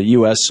it's the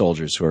U.S.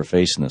 soldiers who are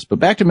facing this. But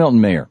back to Milton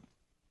Mayer.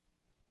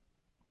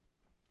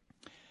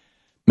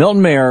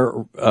 Milton Mayer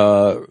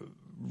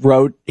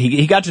wrote,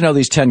 he got to know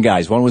these 10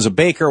 guys. One was a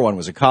baker, one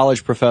was a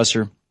college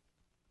professor.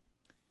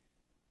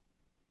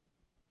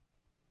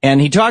 And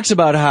he talks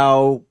about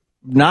how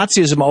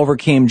Nazism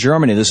overcame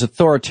Germany, this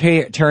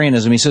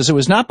authoritarianism. He says it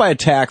was not by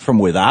attack from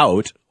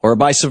without or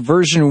by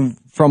subversion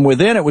from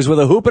within. It was with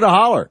a hoop and a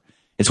holler.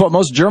 It's what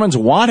most Germans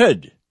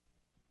wanted.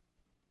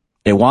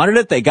 They wanted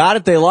it, they got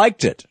it, they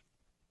liked it.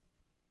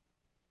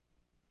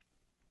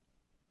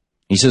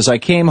 He says, I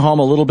came home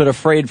a little bit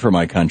afraid for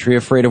my country,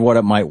 afraid of what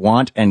it might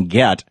want and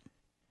get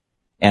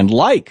and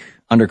like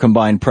under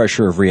combined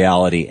pressure of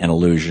reality and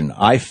illusion.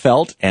 I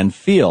felt and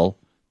feel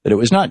that it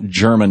was not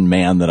German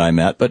man that I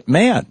met, but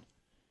man.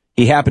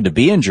 He happened to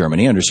be in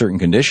Germany under certain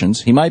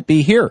conditions. He might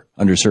be here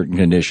under certain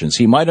conditions.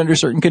 He might, under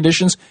certain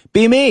conditions,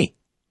 be me.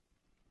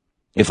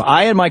 If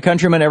I and my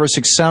countrymen ever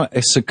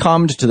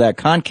succumbed to that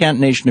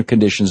concatenation of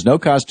conditions, no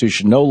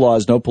constitution, no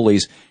laws, no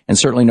police, and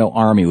certainly no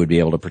army would be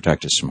able to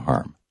protect us from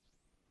harm.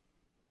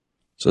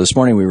 So this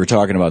morning we were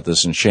talking about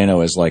this, and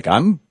Shano is like,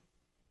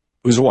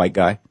 who's a white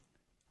guy.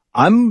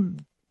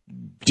 I'm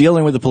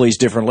dealing with the police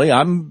differently.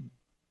 I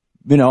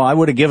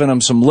would have given them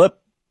some lip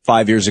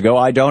 5 years ago.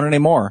 I don't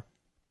anymore.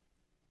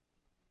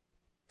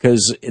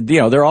 Because,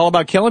 they're all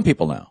about killing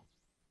people now.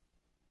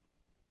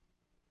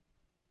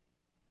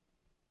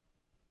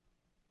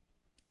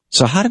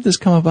 So how did this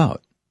come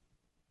about?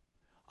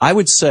 I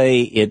would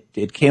say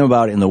it came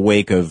about in the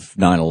wake of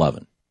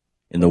 9/11.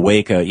 In the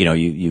wake of,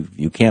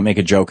 you can't make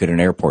a joke at an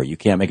airport. You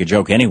can't make a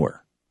joke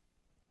anywhere.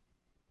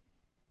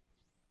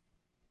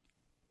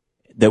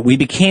 That we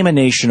became a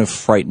nation of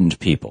frightened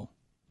people.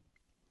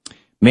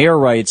 Mayer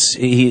writes,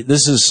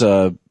 these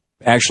are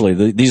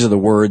the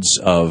words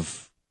of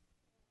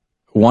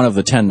one of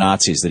the 10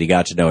 Nazis that he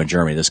got to know in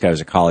Germany. This guy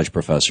was a college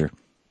professor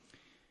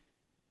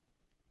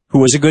who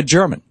was a good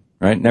German,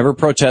 right? Never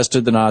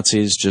protested the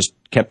Nazis, just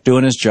kept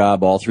doing his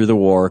job all through the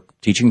war,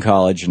 teaching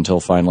college until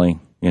finally,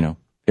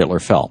 Hitler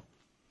fell.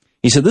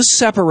 He said, this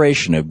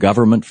separation of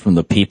government from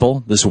the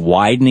people, this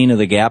widening of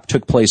the gap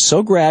took place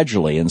so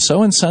gradually and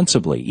so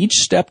insensibly, each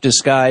step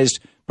disguised,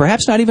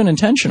 perhaps not even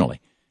intentionally,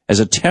 as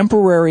a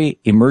temporary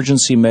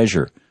emergency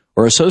measure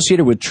or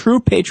associated with true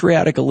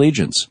patriotic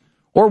allegiance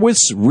or with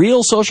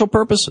real social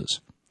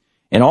purposes.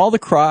 And all the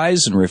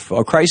crises and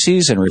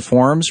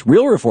reforms,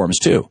 real reforms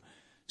too,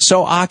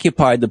 so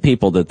occupied the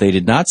people that they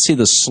did not see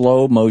the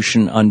slow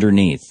motion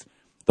underneath,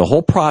 the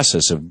whole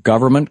process of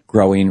government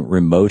growing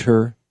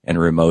remoter and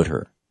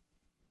remoter.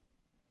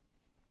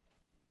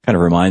 Kind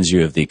of reminds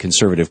you of the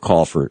conservative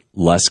call for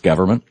less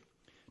government.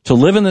 To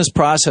live in this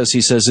process,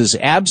 he says, is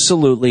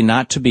absolutely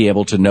not to be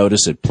able to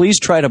notice it. Please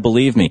try to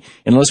believe me,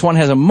 unless one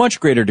has a much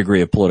greater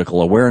degree of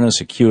political awareness,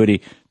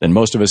 acuity, than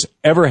most of us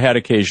ever had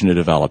occasion to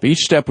develop. Each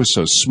step was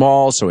so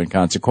small, so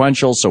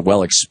inconsequential, so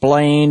well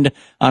explained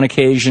on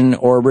occasion,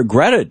 or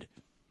regretted,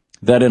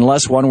 that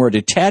unless one were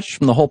detached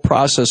from the whole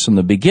process from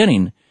the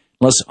beginning,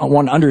 unless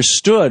one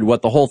understood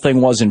what the whole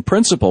thing was in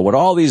principle, what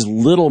all these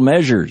little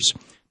measures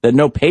that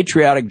no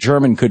patriotic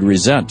German could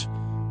resent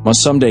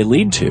must someday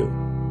lead to,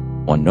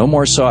 one no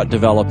more saw it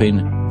developing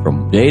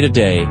from day to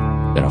day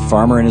than a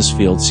farmer in his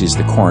field sees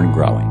the corn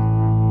growing.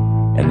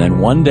 And then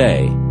one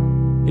day,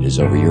 it is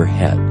over your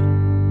head.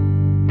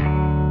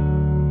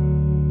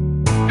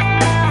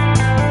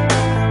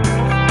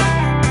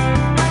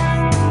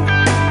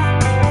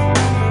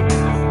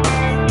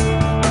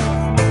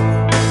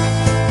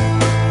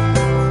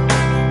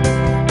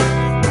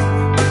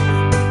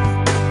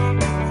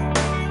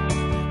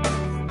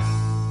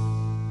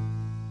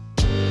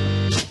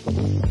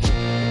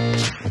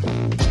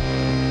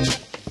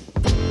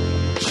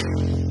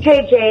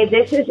 Hey, Jay,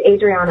 this is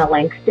Adriana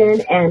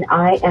Langston, and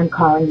I am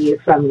calling you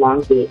from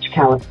Long Beach,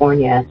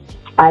 California.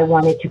 I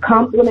wanted to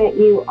compliment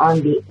you on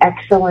the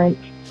excellent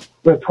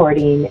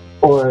reporting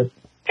or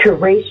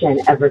curation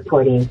of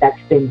reporting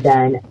that's been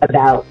done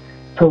about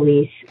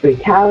police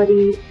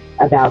brutality,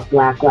 about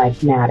Black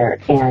Lives Matter.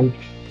 And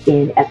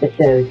in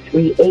episode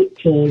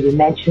 318, you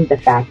mentioned the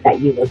fact that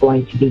you were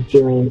going to be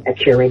doing a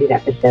curated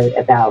episode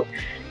about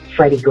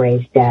Freddie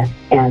Gray's death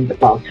and the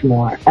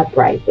Baltimore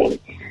uprising.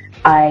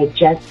 I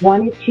just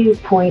wanted to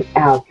point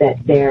out that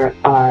there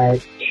are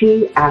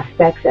two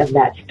aspects of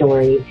that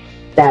story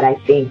that I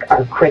think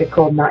are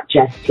critical, not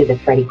just to the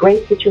Freddie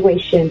Gray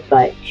situation,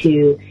 but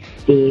to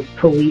the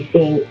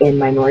policing in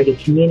minority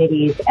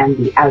communities and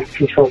the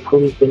out-of-control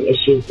policing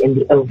issues in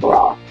the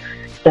overall.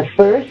 The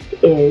first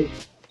is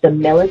the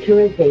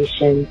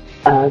militarization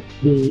of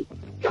the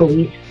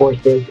police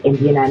forces in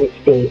the United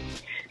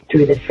States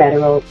through the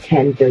federal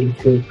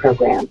 1033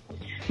 program.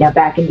 Now,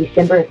 back in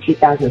December of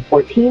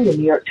 2014, the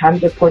New York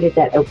Times reported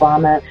that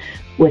Obama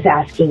was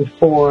asking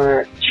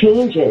for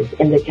changes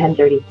in the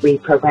 1033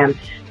 program,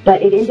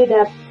 but it ended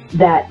up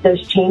that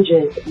those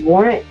changes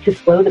weren't to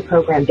slow the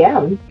program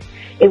down.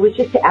 It was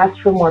just to ask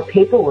for more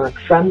paperwork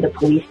from the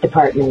police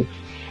departments,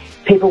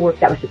 paperwork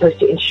that was supposed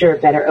to ensure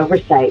better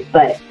oversight.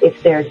 But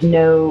if there's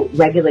no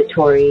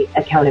regulatory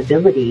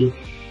accountability,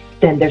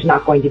 then there's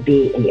not going to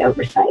be any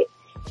oversight.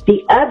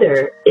 The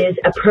other is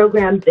a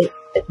program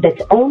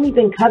that's only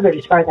been covered,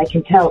 as far as I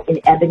can tell, in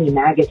Ebony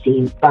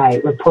magazine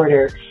by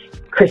reporter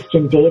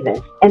Christian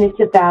Davis. And it's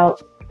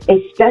about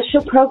a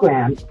special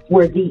program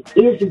where the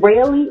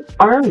Israeli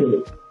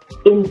army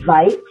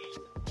invites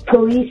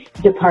police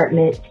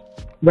department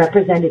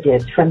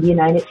representatives from the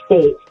United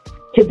States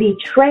to be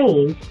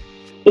trained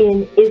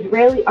in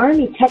Israeli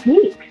army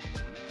techniques.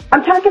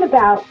 I'm talking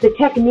about the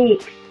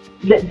techniques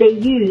that they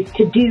use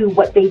to do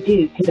what they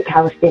do to the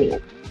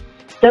Palestinians.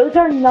 Those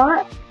are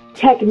not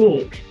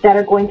techniques that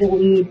are going to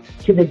lead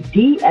to the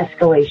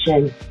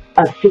de-escalation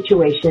of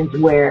situations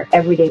where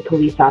everyday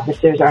police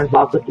officers are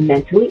involved with the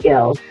mentally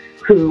ill,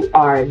 who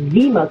are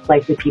the most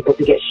likely people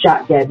to get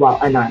shot dead while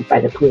unarmed by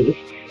the police.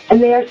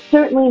 And they are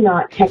certainly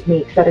not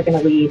techniques that are going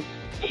to lead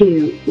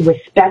to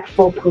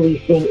respectful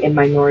policing in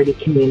minority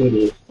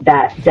communities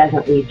that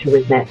doesn't lead to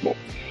resentment.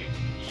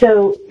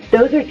 So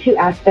those are two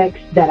aspects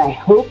that I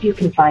hope you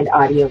can find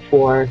audio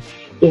for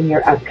in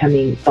your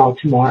upcoming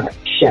Baltimore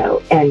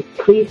show. And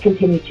please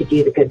continue to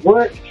do the good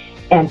work.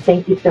 And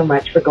thank you so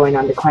much for going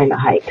on the Climate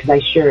Hike, because I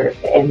sure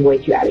am way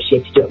too out of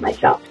shape to do it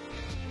myself.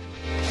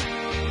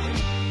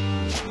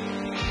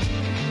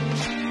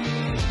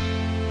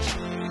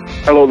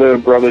 Hello there,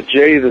 Brother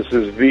Jay. This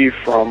is V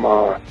from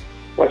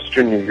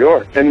Western New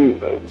York. And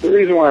the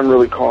reason why I'm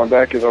really calling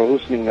back is I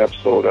was listening to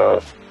episode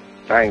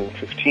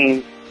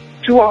 915.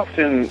 Too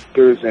often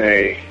there's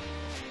a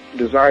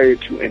desire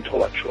to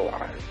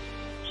intellectualize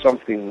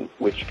something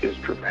which is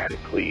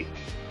dramatically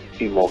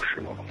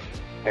emotional.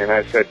 And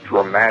I said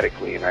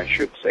dramatically, and I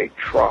should say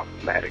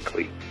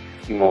traumatically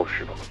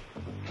emotional.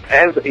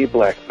 As a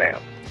black man,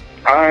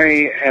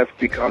 I have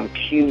become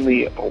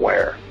keenly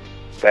aware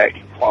that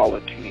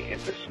equality in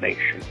this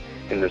nation,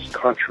 in this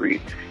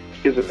country,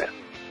 is a myth.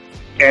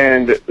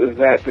 And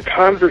that the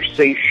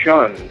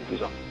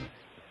conversations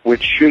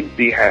which should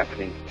be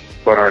happening,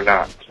 but are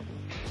not,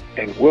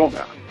 and will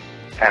not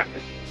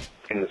happen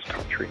in this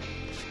country,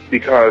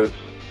 because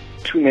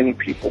too many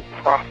people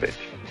profit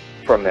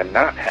from them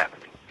not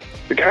happening.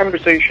 The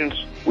conversations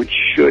which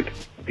should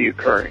be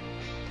occurring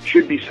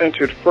should be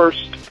centered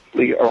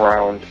firstly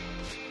around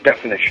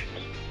definitions.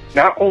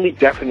 not only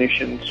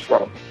definitions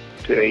from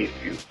today's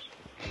views,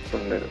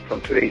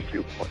 from today's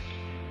viewpoints,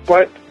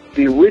 but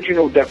the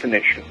original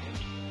definitions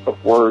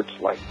of words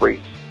like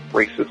race,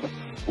 racism,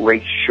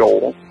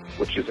 racial,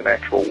 which is an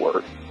actual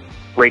word,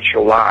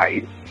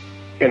 racialized,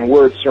 and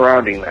words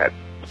surrounding that,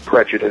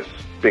 prejudice,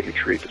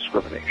 bigotry,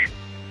 discrimination.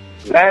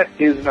 That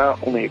is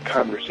not only a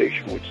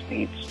conversation which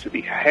needs to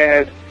be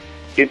had,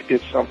 it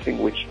is something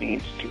which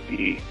needs to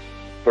be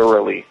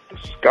thoroughly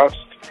discussed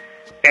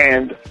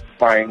and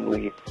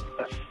finally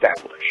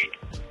established.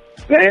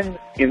 Then,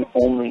 and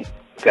only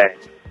then,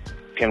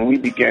 can we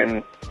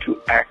begin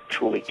to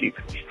actually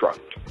deconstruct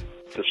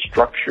the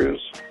structures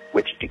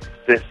which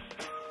exist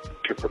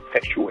to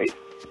perpetuate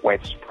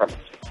white supremacy.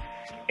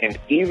 And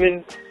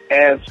even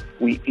as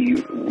we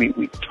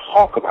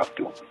talk about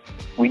doing it,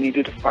 we need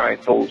to define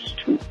those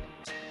two.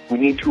 We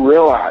need to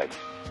realize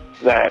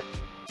that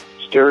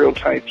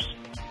stereotypes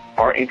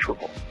are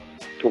integral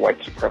to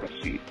white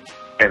supremacy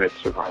and its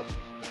survival.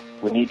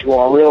 We need to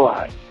all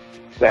realize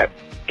that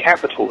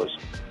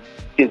capitalism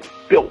is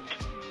built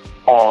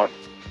on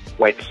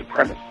white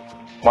supremacy.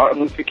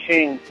 Martin Luther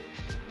King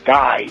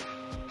died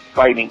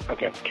fighting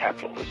against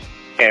capitalism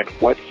and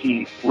what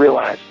he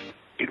realized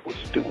it was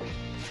doing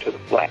to the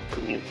black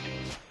community.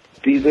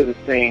 These are the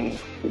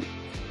things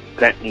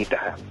that need to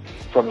happen.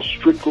 From a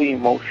strictly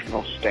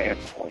emotional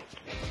standpoint,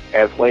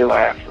 as Layla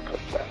Africa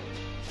said,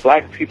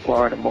 black people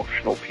are an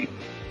emotional people.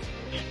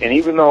 And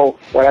even though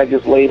what I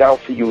just laid out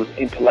for you is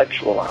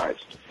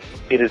intellectualized,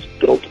 it is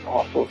built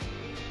off of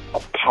a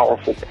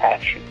powerful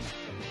passion.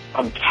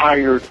 I'm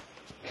tired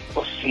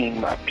of seeing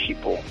my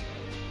people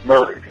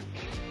murdered.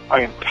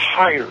 I am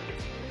tired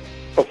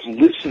of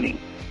listening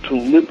to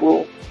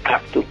liberal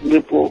after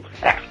liberal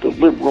after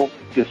liberal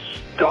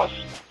discuss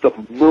the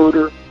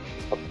murder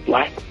of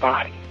black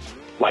bodies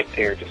like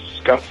they're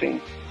discussing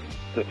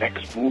the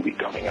next movie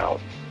coming out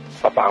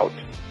about,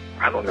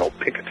 I don't know,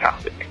 pick a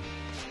topic.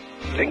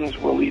 Things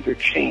will either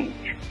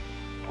change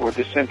or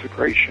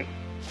disintegration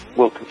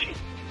will continue.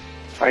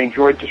 I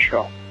enjoyed the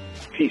show.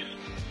 Peace.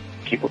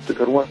 Keep up the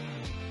good work.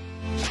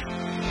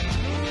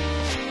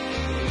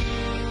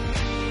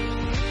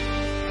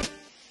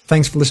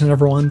 Thanks for listening,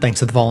 everyone. Thanks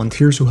to the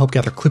volunteers who helped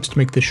gather clips to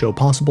make this show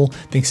possible.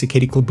 Thanks to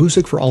Katie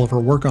Klabusik for all of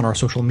her work on our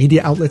social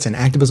media outlets and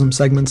activism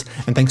segments.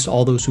 And thanks to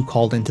all those who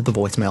called into the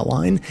voicemail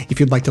line. If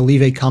you'd like to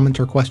leave a comment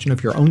or question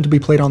of your own to be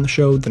played on the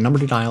show, the number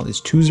to dial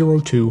is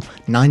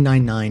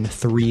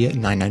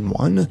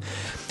 202-999-3991.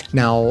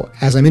 Now,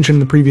 as I mentioned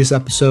in the previous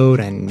episode,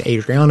 and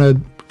Adriana,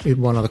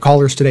 one of the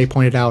callers today,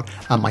 pointed out,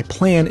 my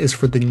plan is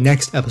for the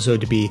next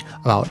episode to be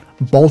about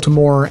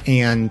Baltimore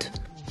and,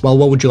 well,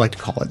 what would you like to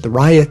call it? The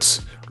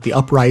riots, the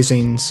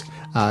uprisings.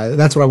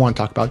 That's what I want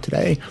to talk about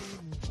today.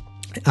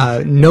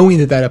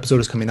 Knowing that episode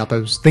is coming up, I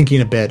was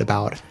thinking a bit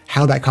about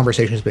how that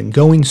conversation has been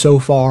going so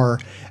far.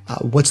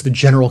 What's the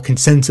general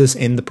consensus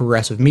in the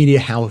progressive media?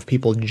 How have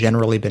people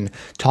generally been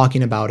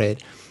talking about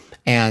it?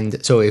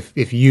 And so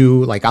if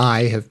you, like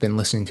I, have been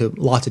listening to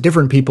lots of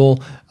different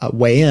people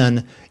weigh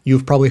in,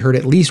 you've probably heard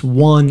at least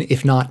one,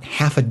 if not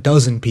half a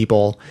dozen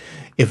people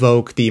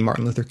evoke the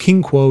Martin Luther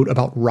King quote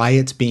about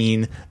riots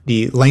being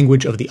the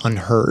language of the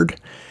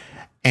unheard.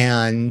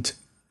 And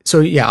so,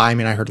 yeah, I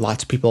mean, I heard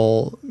lots of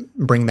people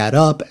bring that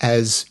up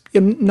as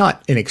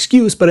not an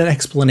excuse, but an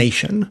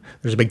explanation.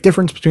 There's a big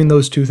difference between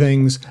those two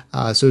things.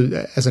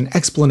 So as an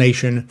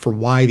explanation for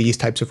why these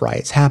types of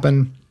riots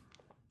happen.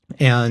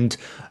 And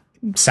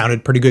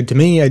sounded pretty good to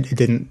me. I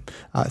didn't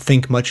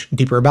think much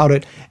deeper about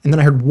it. And then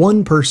I heard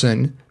one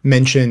person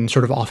mention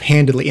sort of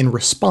offhandedly in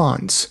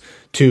response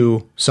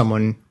to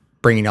someone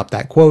bringing up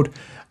that quote.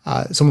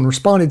 Someone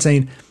responded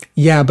saying,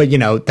 yeah, but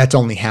that's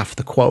only half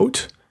the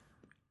quote.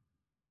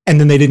 And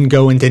then they didn't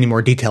go into any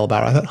more detail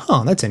about it. I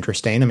thought, that's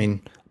interesting. I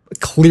mean,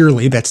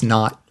 clearly that's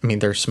not,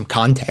 there's some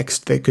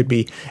context that could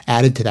be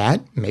added to that.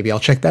 Maybe I'll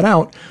check that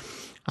out.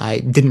 I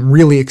didn't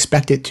really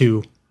expect it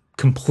to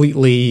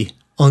completely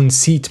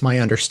unseat my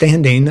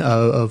understanding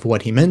of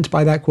what he meant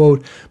by that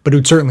quote, but it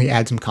would certainly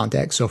add some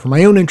context. So for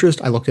my own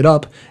interest, I looked it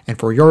up, and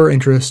for your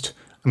interest,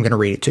 I'm going to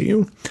read it to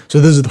you. So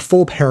this is the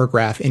full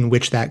paragraph in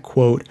which that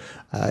quote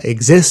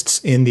exists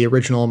in the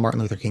original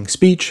Martin Luther King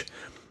speech.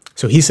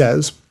 So he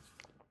says,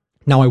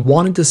 "Now I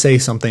wanted to say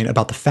something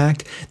about the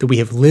fact that we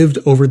have lived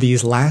over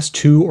these last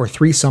 2 or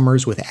 3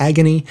 summers with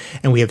agony,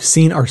 and we have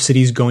seen our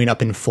cities going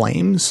up in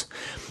flames.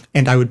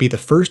 And I would be the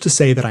first to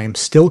say that I am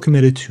still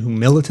committed to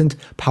militant,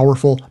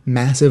 powerful,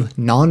 massive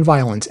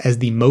nonviolence as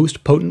the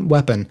most potent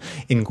weapon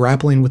in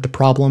grappling with the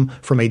problem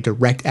from a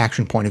direct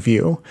action point of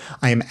view.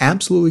 I am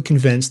absolutely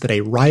convinced that a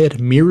riot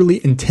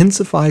merely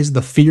intensifies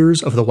the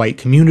fears of the white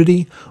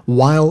community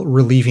while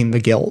relieving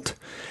the guilt.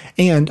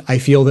 And I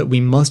feel that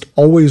we must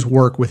always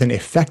work with an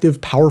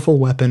effective, powerful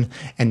weapon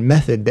and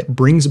method that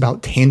brings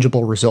about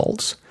tangible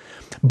results.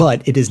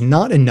 But it is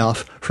not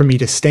enough for me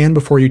to stand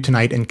before you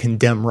tonight and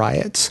condemn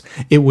riots.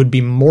 It would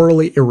be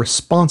morally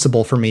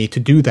irresponsible for me to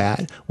do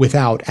that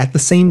without, at the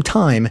same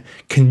time,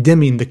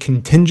 condemning the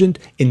contingent,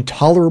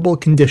 intolerable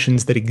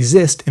conditions that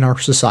exist in our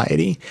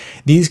society.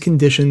 These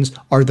conditions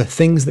are the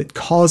things that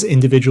cause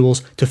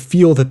individuals to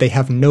feel that they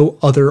have no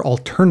other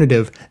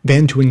alternative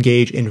than to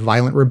engage in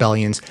violent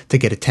rebellions to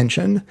get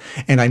attention.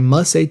 And I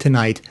must say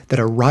tonight that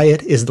a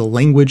riot is the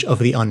language of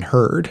the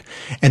unheard.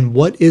 And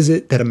what is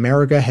it that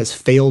America has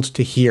failed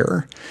to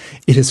hear?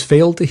 It has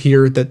failed to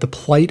hear that the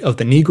plight of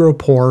the Negro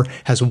poor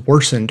has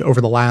worsened over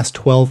the last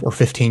 12 or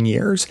 15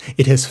 years.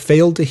 It has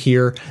failed to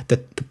hear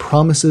that the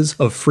promises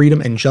of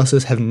freedom and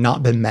justice have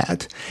not been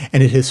met.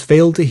 And it has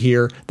failed to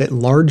hear that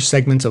large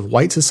segments of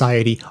white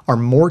society are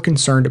more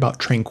concerned about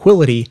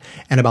tranquility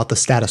and about the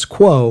status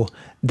quo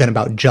than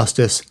about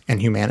justice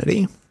and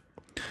humanity.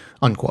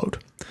 Unquote.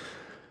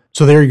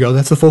 So there you go.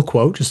 That's the full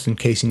quote, just in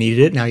case you needed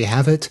it. Now you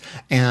have it.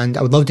 And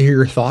I would love to hear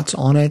your thoughts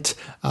on it.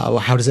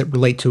 How does it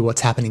relate to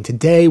what's happening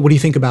today? What do you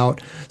think about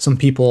some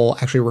people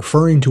actually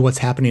referring to what's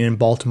happening in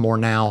Baltimore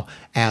now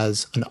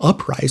as an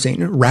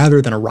uprising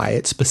rather than a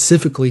riot,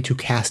 specifically to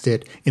cast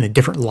it in a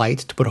different light,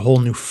 to put a whole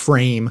new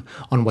frame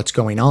on what's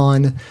going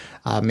on?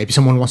 Maybe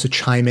someone wants to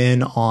chime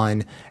in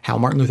on how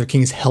Martin Luther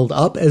King is held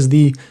up as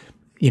the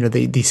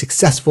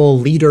successful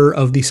leader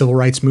of the civil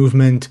rights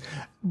movement,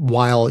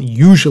 while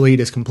usually it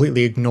is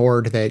completely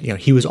ignored that,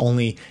 he was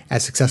only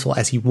as successful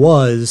as he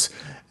was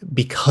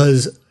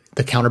because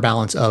the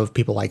counterbalance of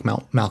people like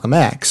Malcolm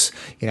X.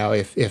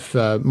 If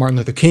Martin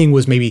Luther King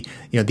was maybe,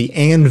 the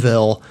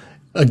anvil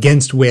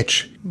against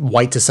which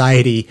white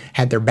society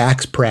had their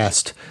backs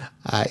pressed,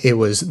 it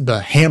was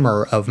the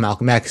hammer of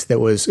Malcolm X that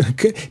was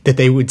that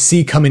they would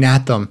see coming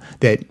at them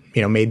that,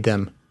 made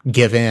them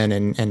give in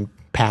and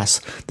pass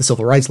the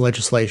civil rights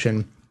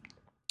legislation.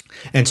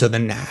 And so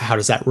then how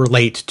does that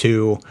relate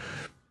to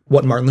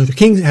what Martin Luther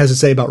King has to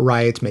say about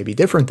riots? May be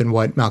different than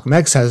what Malcolm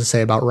X has to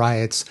say about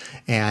riots.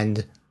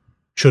 And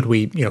should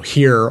we,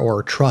 hear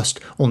or trust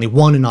only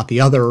one and not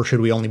the other? Or should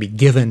we only be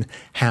given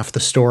half the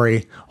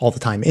story all the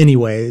time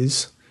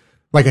anyways?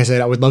 Like I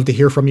said, I would love to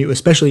hear from you,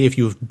 especially if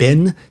you've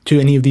been to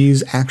any of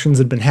these actions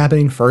that have been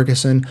happening,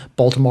 Ferguson,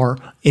 Baltimore,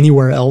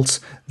 anywhere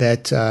else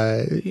that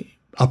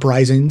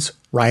uprisings,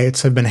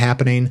 riots have been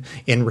happening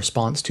in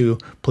response to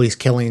police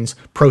killings,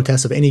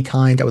 protests of any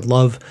kind. I would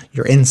love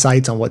your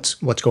insights on what's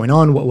going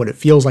on, what it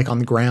feels like on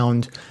the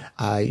ground.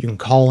 You can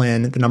call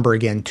in the number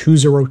again,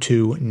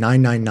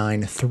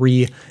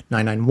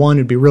 202-999-3991.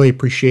 It'd be really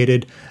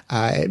appreciated.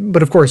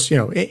 But of course,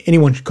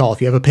 anyone should call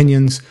if you have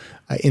opinions,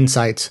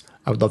 insights.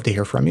 I would love to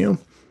hear from you.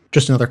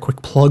 Just another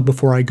quick plug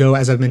before I go.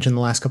 As I've mentioned in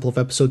the last couple of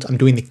episodes, I'm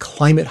doing the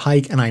Climate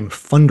Hike and I'm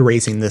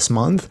fundraising this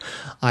month.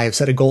 I have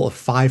set a goal of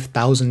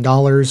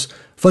 $5,000.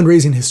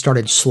 Fundraising has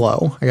started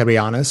slow, I gotta be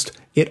honest.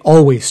 It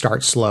always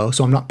starts slow,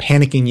 so I'm not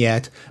panicking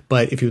yet.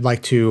 But if you'd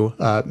like to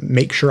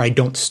make sure I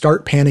don't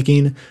start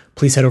panicking,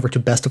 please head over to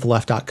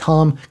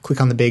bestofleft.com,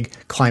 click on the big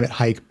Climate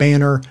Hike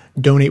banner,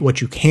 donate what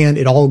you can.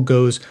 It all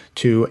goes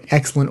to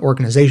excellent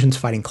organizations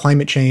fighting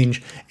climate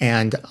change,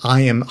 and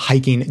I am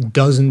hiking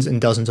dozens and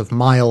dozens of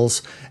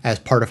miles as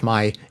part of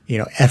my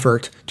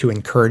effort to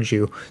encourage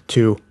you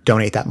to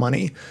donate that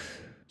money.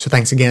 So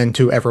thanks again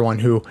to everyone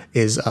who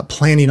is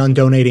planning on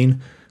donating.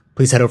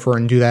 Please head over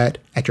and do that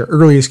at your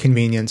earliest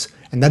convenience.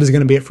 And that is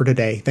going to be it for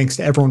today. Thanks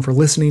to everyone for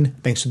listening.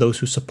 Thanks to those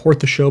who support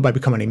the show by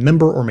becoming a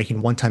member or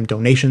making one-time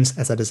donations,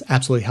 as that is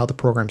absolutely how the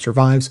program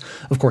survives.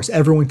 Of course,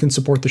 everyone can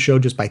support the show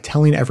just by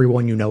telling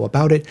everyone you know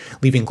about it,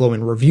 leaving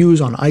glowing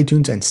reviews on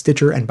iTunes and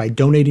Stitcher, and by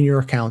donating your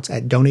accounts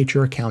at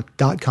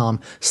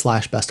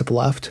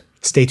donateyouraccount.com/bestofleft.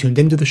 Stay tuned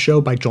into the show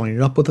by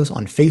joining up with us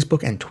on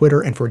Facebook and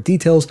Twitter, and for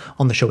details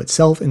on the show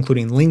itself,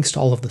 including links to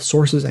all of the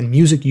sources and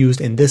music used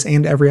in this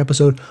and every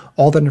episode,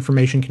 all that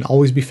information can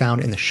always be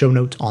found in the show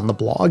notes on the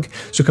blog.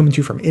 So coming to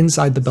you from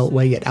inside the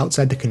Beltway, yet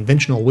outside the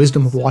conventional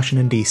wisdom of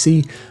Washington,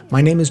 D.C.,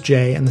 my name is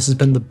Jay, and this has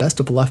been the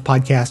Best of the Left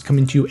podcast,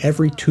 coming to you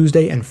every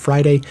Tuesday and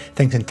Friday,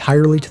 thanks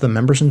entirely to the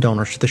members and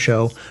donors to the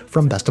show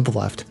from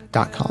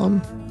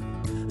bestoftheleft.com.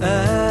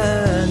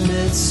 And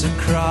it's a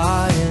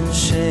crying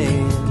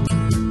shame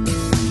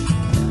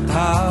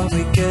how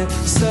we get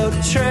so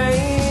trained